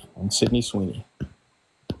wife and Sydney Sweeney.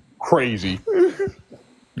 Crazy.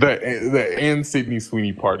 The and Sydney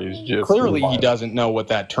Sweeney part is just Clearly, he wild. doesn't know what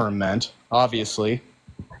that term meant. Obviously,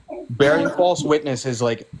 bearing false witness is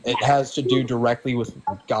like it has to do directly with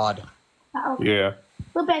God. Yeah.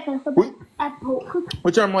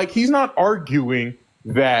 Which I'm like, he's not arguing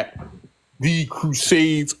that the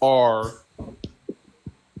Crusades are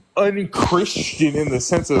unchristian in the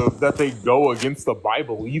sense of that they go against the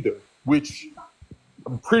Bible either. Which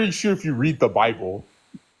I'm pretty sure if you read the Bible,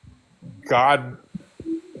 God.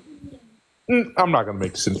 I'm not gonna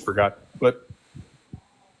make sense for God, but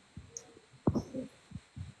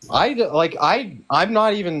I'm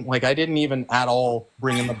not even like I didn't even at all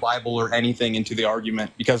bring in the Bible or anything into the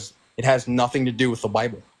argument because it has nothing to do with the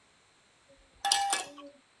Bible.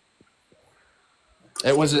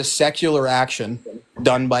 It was a secular action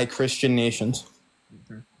done by Christian nations.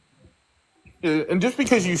 and just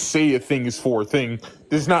because you say a thing is for a thing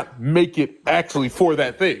does not make it actually for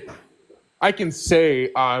that thing. I can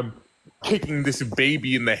say I'm kicking this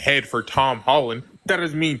baby in the head for Tom Holland. That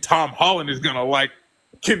doesn't mean Tom Holland is gonna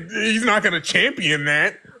he's not gonna champion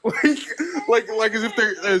that. Like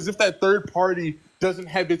as if that third party doesn't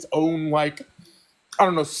have its own I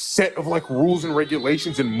don't know, set of rules and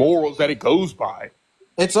regulations and morals that it goes by.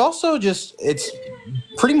 It's also it's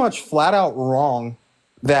pretty much flat out wrong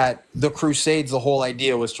that the Crusades, the whole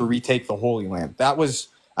idea was to retake the Holy Land.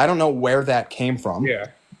 I don't know where that came from. Yeah.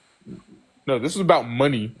 No, this is about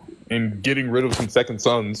money and getting rid of some second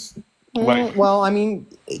sons. Well, I mean,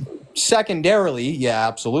 secondarily, yeah,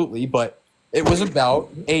 absolutely. But it was about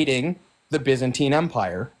aiding the Byzantine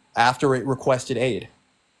Empire after it requested aid.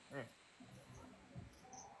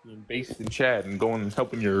 Being based in Chad and going and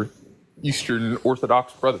helping your Eastern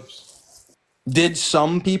Orthodox brothers. Did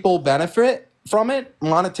some people benefit from it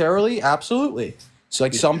monetarily? Absolutely.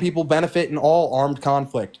 It's some people benefit in all armed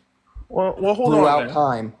conflict. Well, hold throughout on.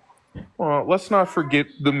 Time. Well, let's not forget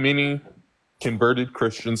the many converted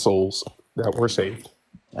Christian souls that were saved.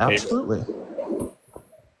 Absolutely.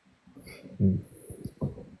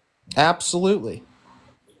 Absolutely.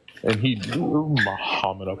 And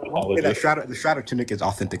Muhammad apologist. The shroud tunic is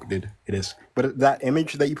authentic, dude. It is. But that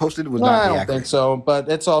image that you posted was I not don't accurate. think so, but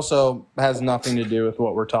it's also has nothing to do with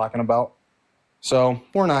what we're talking about. So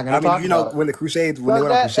we're not going to talk about it. When the Crusades, when they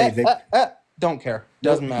went on Crusades, don't care.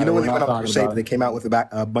 Doesn't matter. you know when We're they not went on talking Crusades, about they it. came out with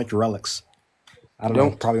a bunch of relics. I don't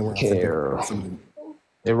know. Probably weren't care. authentic.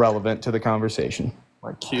 Irrelevant to the conversation.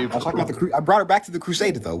 My kids. I was talking about I brought her back to the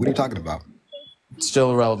Crusades, though. What are you talking about? It's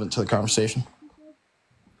still irrelevant to the conversation.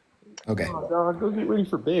 Okay. Oh, dog, go get ready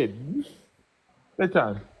for bed.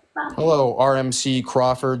 Bedtime. Hello, RMC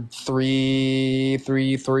Crawford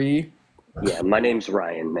 333. Yeah, my name's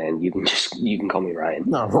Ryan, man. You can call me Ryan.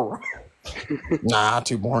 No. Nah,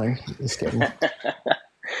 too boring. Just kidding.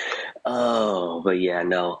 Oh, but yeah,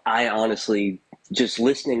 no. I honestly just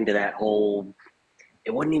listening to that whole.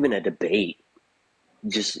 It wasn't even a debate.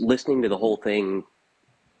 Just listening to the whole thing,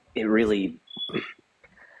 it really.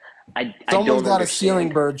 I Someone's don't got a understand. ceiling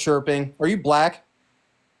bird chirping. Are you black?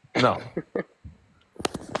 No.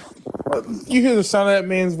 You hear the sound of that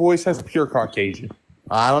man's voice? That's pure Caucasian.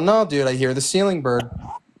 I don't know, dude. I hear the ceiling bird.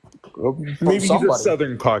 Maybe he's a somebody.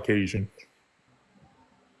 Southern Caucasian.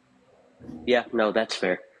 Yeah, no, that's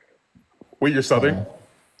fair. Wait, you're Southern?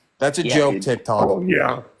 That's a Yeah, joke, dude. TikTok. Oh,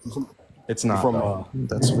 yeah. It's not. From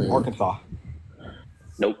That's fair. Arkansas.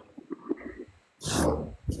 Nope.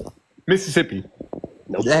 Mississippi.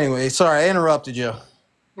 Nope. Anyway, sorry, I interrupted you.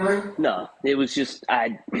 No, it was just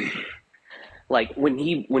like when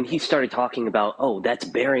he started talking about, oh, that's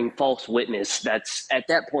bearing false witness. That's at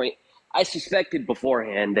that point I suspected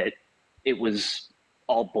beforehand that it was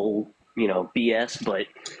all bull, BS. But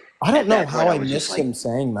I don't at know that how point, I was just missed him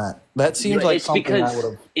saying that. That seems like something I would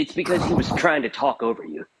have. It's because he was trying to talk over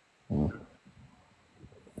you.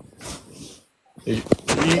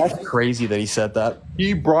 That's crazy that he said that.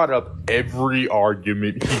 He brought up every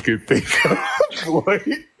argument he could think of.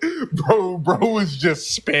 Bro was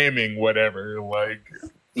just spamming whatever.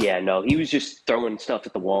 Yeah, no, he was just throwing stuff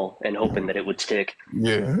at the wall and hoping that it would stick.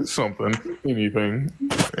 Yeah, something, anything,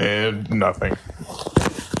 and nothing.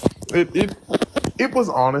 It was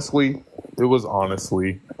honestly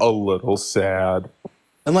a little sad.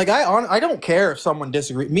 And I don't care if someone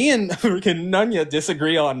disagrees. Me and freaking Nunya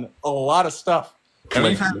disagree on a lot of stuff, and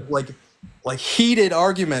we've had like heated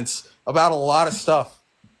arguments about a lot of stuff.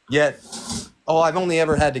 Yet, I've only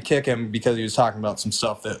ever had to kick him because he was talking about some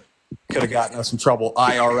stuff that could have gotten us in trouble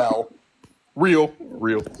IRL. Real.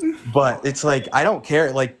 But it's I don't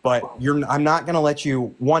care. But I'm not gonna let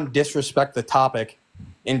you, one, disrespect the topic,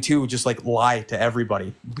 and two, just lie to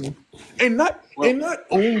everybody. And not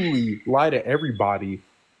only lie to everybody,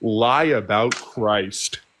 lie about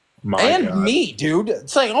Christ. My And God. me, dude.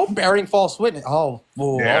 It's like, oh, bearing false witness. Oh,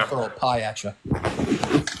 Yeah. I'll throw a pie at you.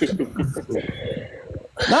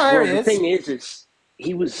 No, Well, there he the is. thing is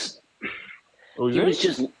he was Oh, is he it? was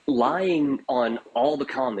just lying on all the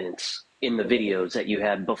comments in the videos that you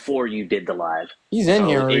had before you did the live. He's in So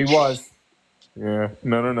here, or he it's- was. Yeah.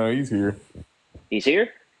 No. He's here. He's here.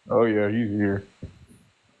 Oh yeah, he's here.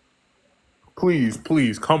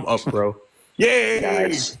 Please come up, bro. Yay!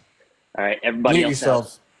 Nice. All right, everybody Mute else.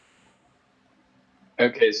 yourself.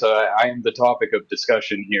 Okay, so I am the topic of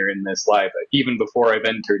discussion here in this live, even before I've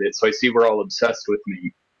entered it. So I see we're all obsessed with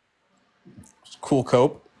me. Cool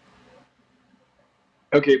cope.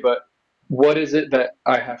 Okay, but what is it that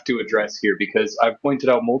I have to address here? Because I've pointed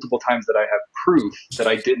out multiple times that I have proof that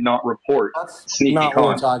I did not report Sneaky Not what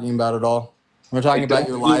we're Con. talking about at all. We're talking I about don't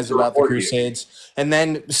your need lies to about the report you. Crusades, and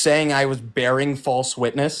then saying I was bearing false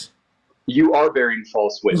witness. You are bearing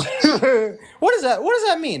false witness. What is that? What does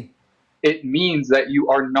that mean? It means that you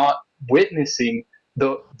are not witnessing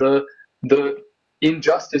the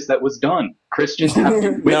injustice that was done. Christians have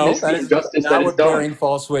to No, witness that the is injustice not that is what done. bearing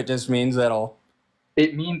false witness means at all.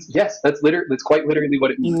 It means, yes, that's quite literally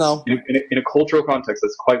what it means. No. In a cultural context,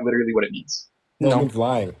 that's quite literally what it means. No, No. it means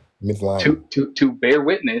lying. It means lying. To bear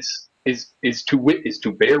witness is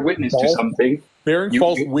to bear witness to False- something. Bearing You-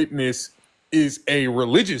 false you- witness is a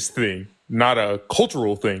religious thing, not a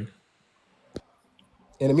cultural thing.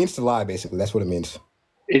 And it means to lie, basically. That's what it means.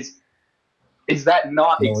 Is that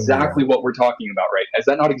not No, exactly what we're talking about, right? Is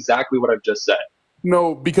that not exactly what I've just said?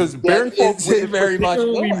 No, because bearing That false is witness very much.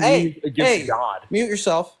 particularly No, hey, means against hey. God. Mute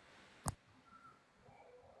yourself.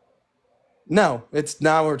 No, it's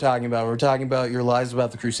not what we're talking about. We're talking about your lies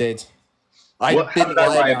about the Crusades. I How didn't did I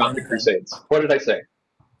lie about about the anything. Crusades? What did I say?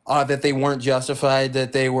 That they weren't justified,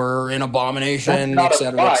 that they were an That's abomination, not a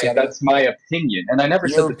etc., lie. etc. That's my opinion, and I never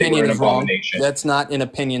Your said that they were opinion an is wrong. abomination. That's not an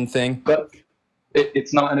opinion thing. But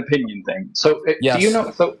it's not an opinion thing. So Yes. do you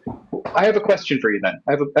know? So I have a question for you. Then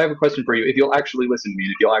I have a question for you. If you'll actually listen to me,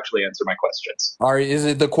 and if you'll actually answer my questions. Is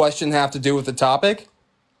it the question have to do with the topic?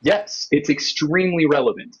 Yes, it's extremely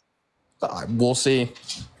relevant. We'll see.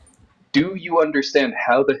 Do you understand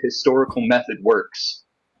how the historical method works?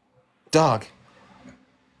 Dog.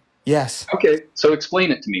 Yes. Okay, so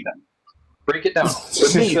explain it to me then. Break it down.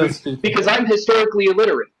 For me, because I'm historically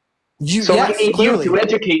illiterate. So I need clearly. you to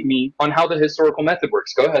educate me on how the historical method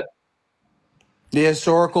works. Go ahead. The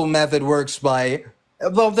historical method works by.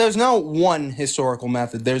 Well, there's no one historical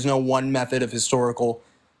method. There's no one method of historical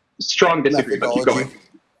Strong disagree, but keep going. methodology.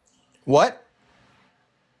 What?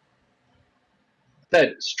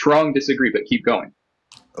 Said strong disagree, but keep going.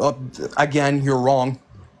 Again, you're wrong.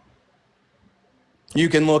 You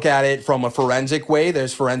can look at it from a forensic way.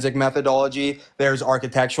 There's forensic methodology. There's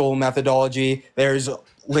architectural methodology. There's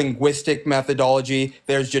linguistic methodology.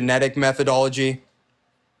 There's genetic methodology.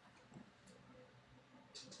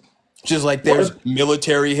 Just like there's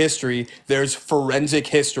military history, there's forensic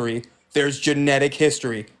history, there's genetic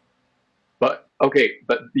history. But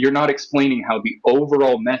you're not explaining how the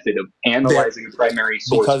overall method of analyzing a primary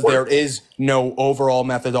source Because works. there is no overall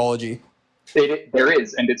methodology. There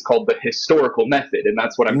is, and it's called the historical method, and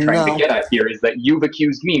that's what I'm trying No. to get at here. Is that you've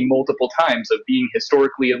accused me multiple times of being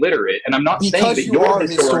historically illiterate, and I'm not saying Because that you you're are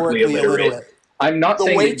historically illiterate. I'm not The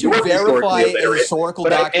saying way that to you're verify historically a illiterate, historical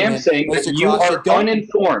but I am document saying is that to you cross are it down.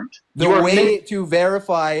 uninformed. The You are way to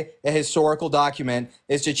verify a historical document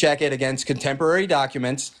is to check it against contemporary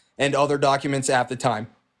documents and other documents at the time.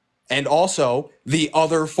 And also the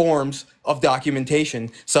other forms of documentation,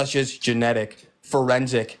 such as genetic,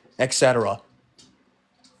 forensic, etc.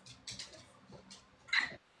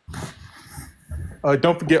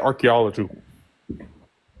 Don't forget archaeology.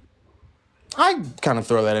 I kind of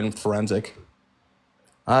throw that in forensic.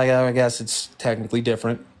 I guess it's technically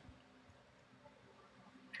different.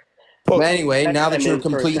 But anyway, now that you're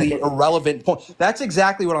completely irrelevant point, that's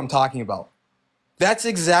exactly what I'm talking about. That's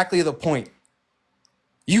exactly the point.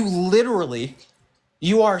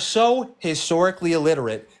 You are so historically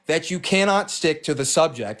illiterate that you cannot stick to the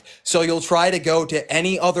subject, so you'll try to go to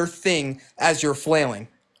any other thing as you're flailing,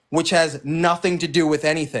 which has nothing to do with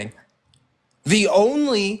anything. The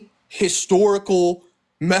only historical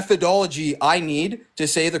methodology I need to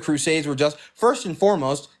say the Crusades were just, first and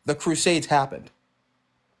foremost, the Crusades happened.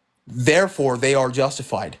 Therefore, they are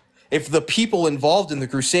justified. If the people involved in the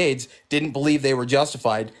Crusades didn't believe they were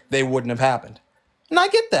justified, they wouldn't have happened. And I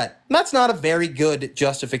get that. That's not a very good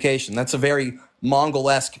justification. That's a very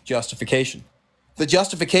Mongol-esque justification. The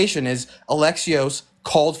justification is Alexios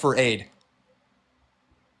called for aid.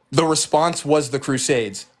 The response was the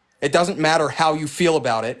Crusades. It doesn't matter how you feel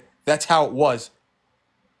about it. That's how it was.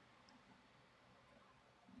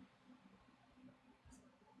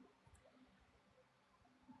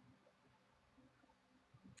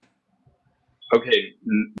 Okay,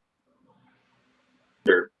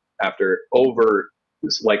 after over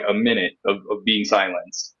like a minute of being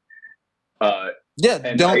silenced. Yeah,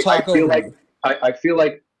 And don't talk feel over like me. I feel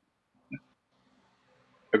like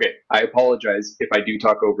okay. I apologize if I do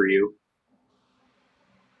talk over you.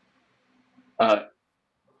 Uh,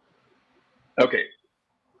 okay,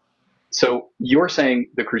 so you're saying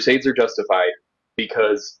the Crusades are justified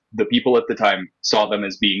because the people at the time saw them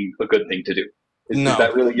as being a good thing to do. Is No,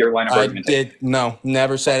 that really your line of I argumentation?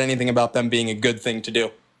 never said anything about them being a good thing to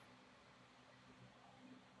do.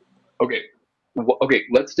 Okay. Okay,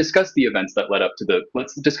 let's discuss the events that led up to the.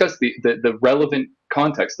 Let's discuss the relevant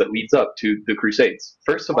context that leads up to the Crusades.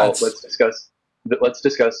 First of all, Let's let's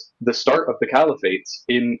discuss the start of the caliphates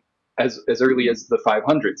in as early as the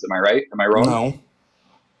 500s. Am I right? Am I wrong? no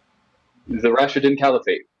The Rashidun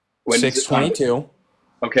Caliphate. When does it come? 622.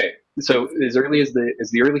 Okay, so as early as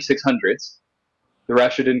the early 600s, the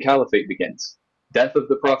Rashidun Caliphate begins. Death of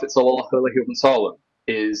the Prophet sallallahu alaihi wasallam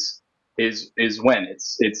is when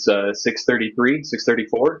it's 633,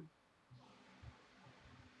 634.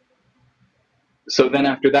 So then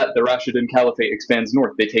after that, the Rashidun Caliphate expands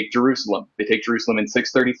north. They take Jerusalem. They take Jerusalem in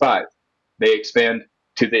 635. They expand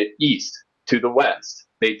to the east, to the west.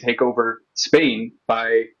 They take over Spain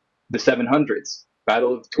by the 700s.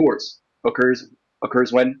 Battle of Tours occurs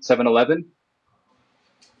when 711,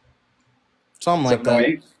 Something like that.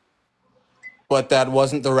 708. But that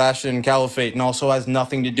wasn't the Rashidun Caliphate, and also has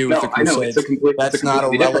nothing to do with No, the I know it's Crusades. That's not a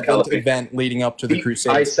completely different relevant caliphate. event leading up to the I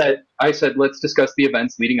Crusades. said let's discuss the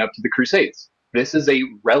events leading up to the Crusades. This is a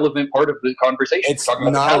relevant part of the conversation. It's We're talking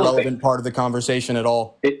about not the a caliphate. relevant part of the conversation at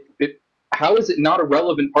all. How is it not a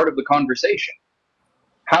relevant part of the conversation?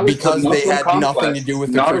 How is Because the they Muslim had nothing to conquest do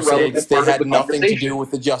with the not a Crusades. relevant They part of had the nothing to conversation? do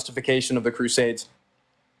with the justification of the Crusades.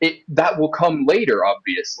 That will come later,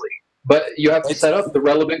 obviously. But you have to set up the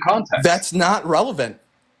relevant context. That's not relevant.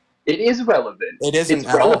 It is relevant. It isn't It's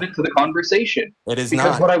at relevant all. to the conversation. It is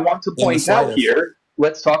Because not. what I want to in the point out slightest. here,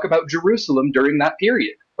 let's talk about Jerusalem during that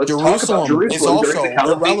period. Let's talk about Jerusalem is Jerusalem also during the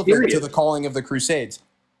Caliphate irrelevant period. to the calling of the Crusades.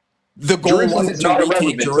 The goal Jerusalem wasn't is to not retake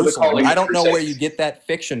irrelevant to the Jerusalem. calling I of don't know where you Crusades. get that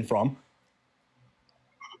fiction from.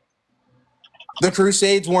 The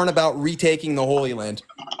Crusades weren't about retaking the Holy Land.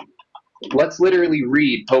 Let's literally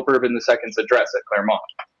read Pope Urban II's address at Clermont.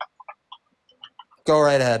 Go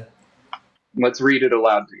right ahead. Let's read it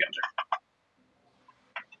aloud together.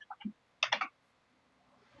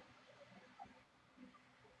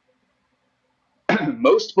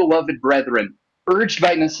 Most beloved brethren, urged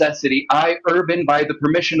by necessity, I, Urban, by the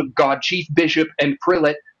permission of God, Chief Bishop and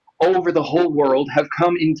Prelate over the whole world, have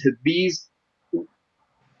come into these.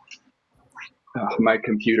 My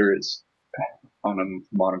computer is on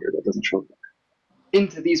a monitor that doesn't show.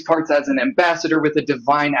 Into these parts as an ambassador with a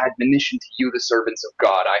divine admonition to you, the servants of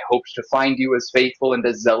God. I hoped to find you as faithful and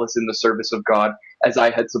as zealous in the service of God as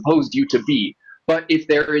I had supposed you to be. But if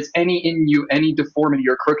there is any in you any deformity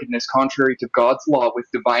or crookedness contrary to God's law, with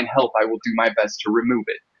divine help I will do my best to remove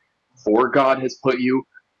it. For God has put you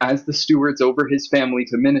as the stewards over his family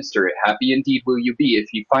to minister it. Happy indeed will you be if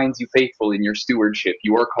he finds you faithful in your stewardship.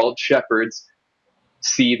 You are called shepherds.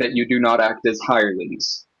 See that you do not act as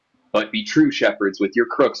hirelings, but be true shepherds with your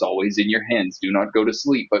crooks always in your hands. Do not go to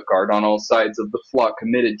sleep, but guard on all sides of the flock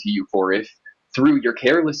committed to you. For if through your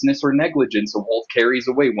carelessness or negligence a wolf carries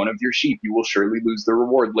away one of your sheep, you will surely lose the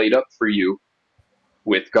reward laid up for you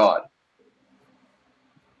with God.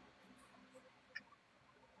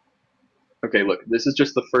 Okay, look, this is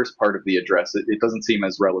just the first part of the address. It doesn't seem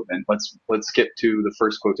as relevant. Let's skip to the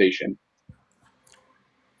first quotation.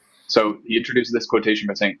 So he introduces this quotation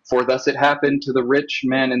by saying, "For thus it happened to the rich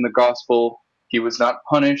man in the gospel, he was not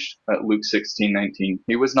punished," Luke 16:19,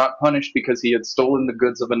 "he was not punished because he had stolen the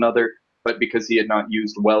goods of another, but because he had not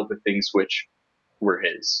used well the things which were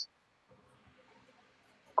his."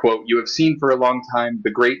 Quote, "You have seen for a long time the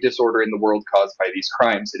great disorder in the world caused by these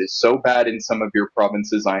crimes. It is so bad in some of your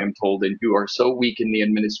provinces, I am told, and you are so weak in the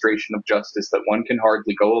administration of justice that one can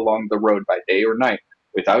hardly go along the road by day or night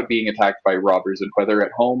without being attacked by robbers, and whether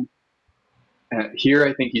at home." Here,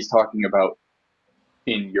 I think he's talking about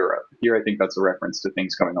in Europe. Here, I think that's a reference to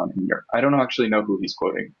things going on in Europe. I don't actually know who he's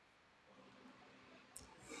quoting.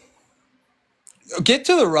 Get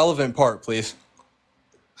to the relevant part, please.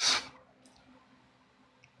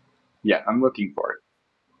 Yeah, I'm looking for it.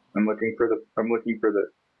 I'm looking for the.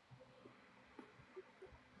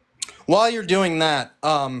 While you're doing that,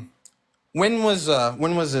 when was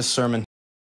this sermon?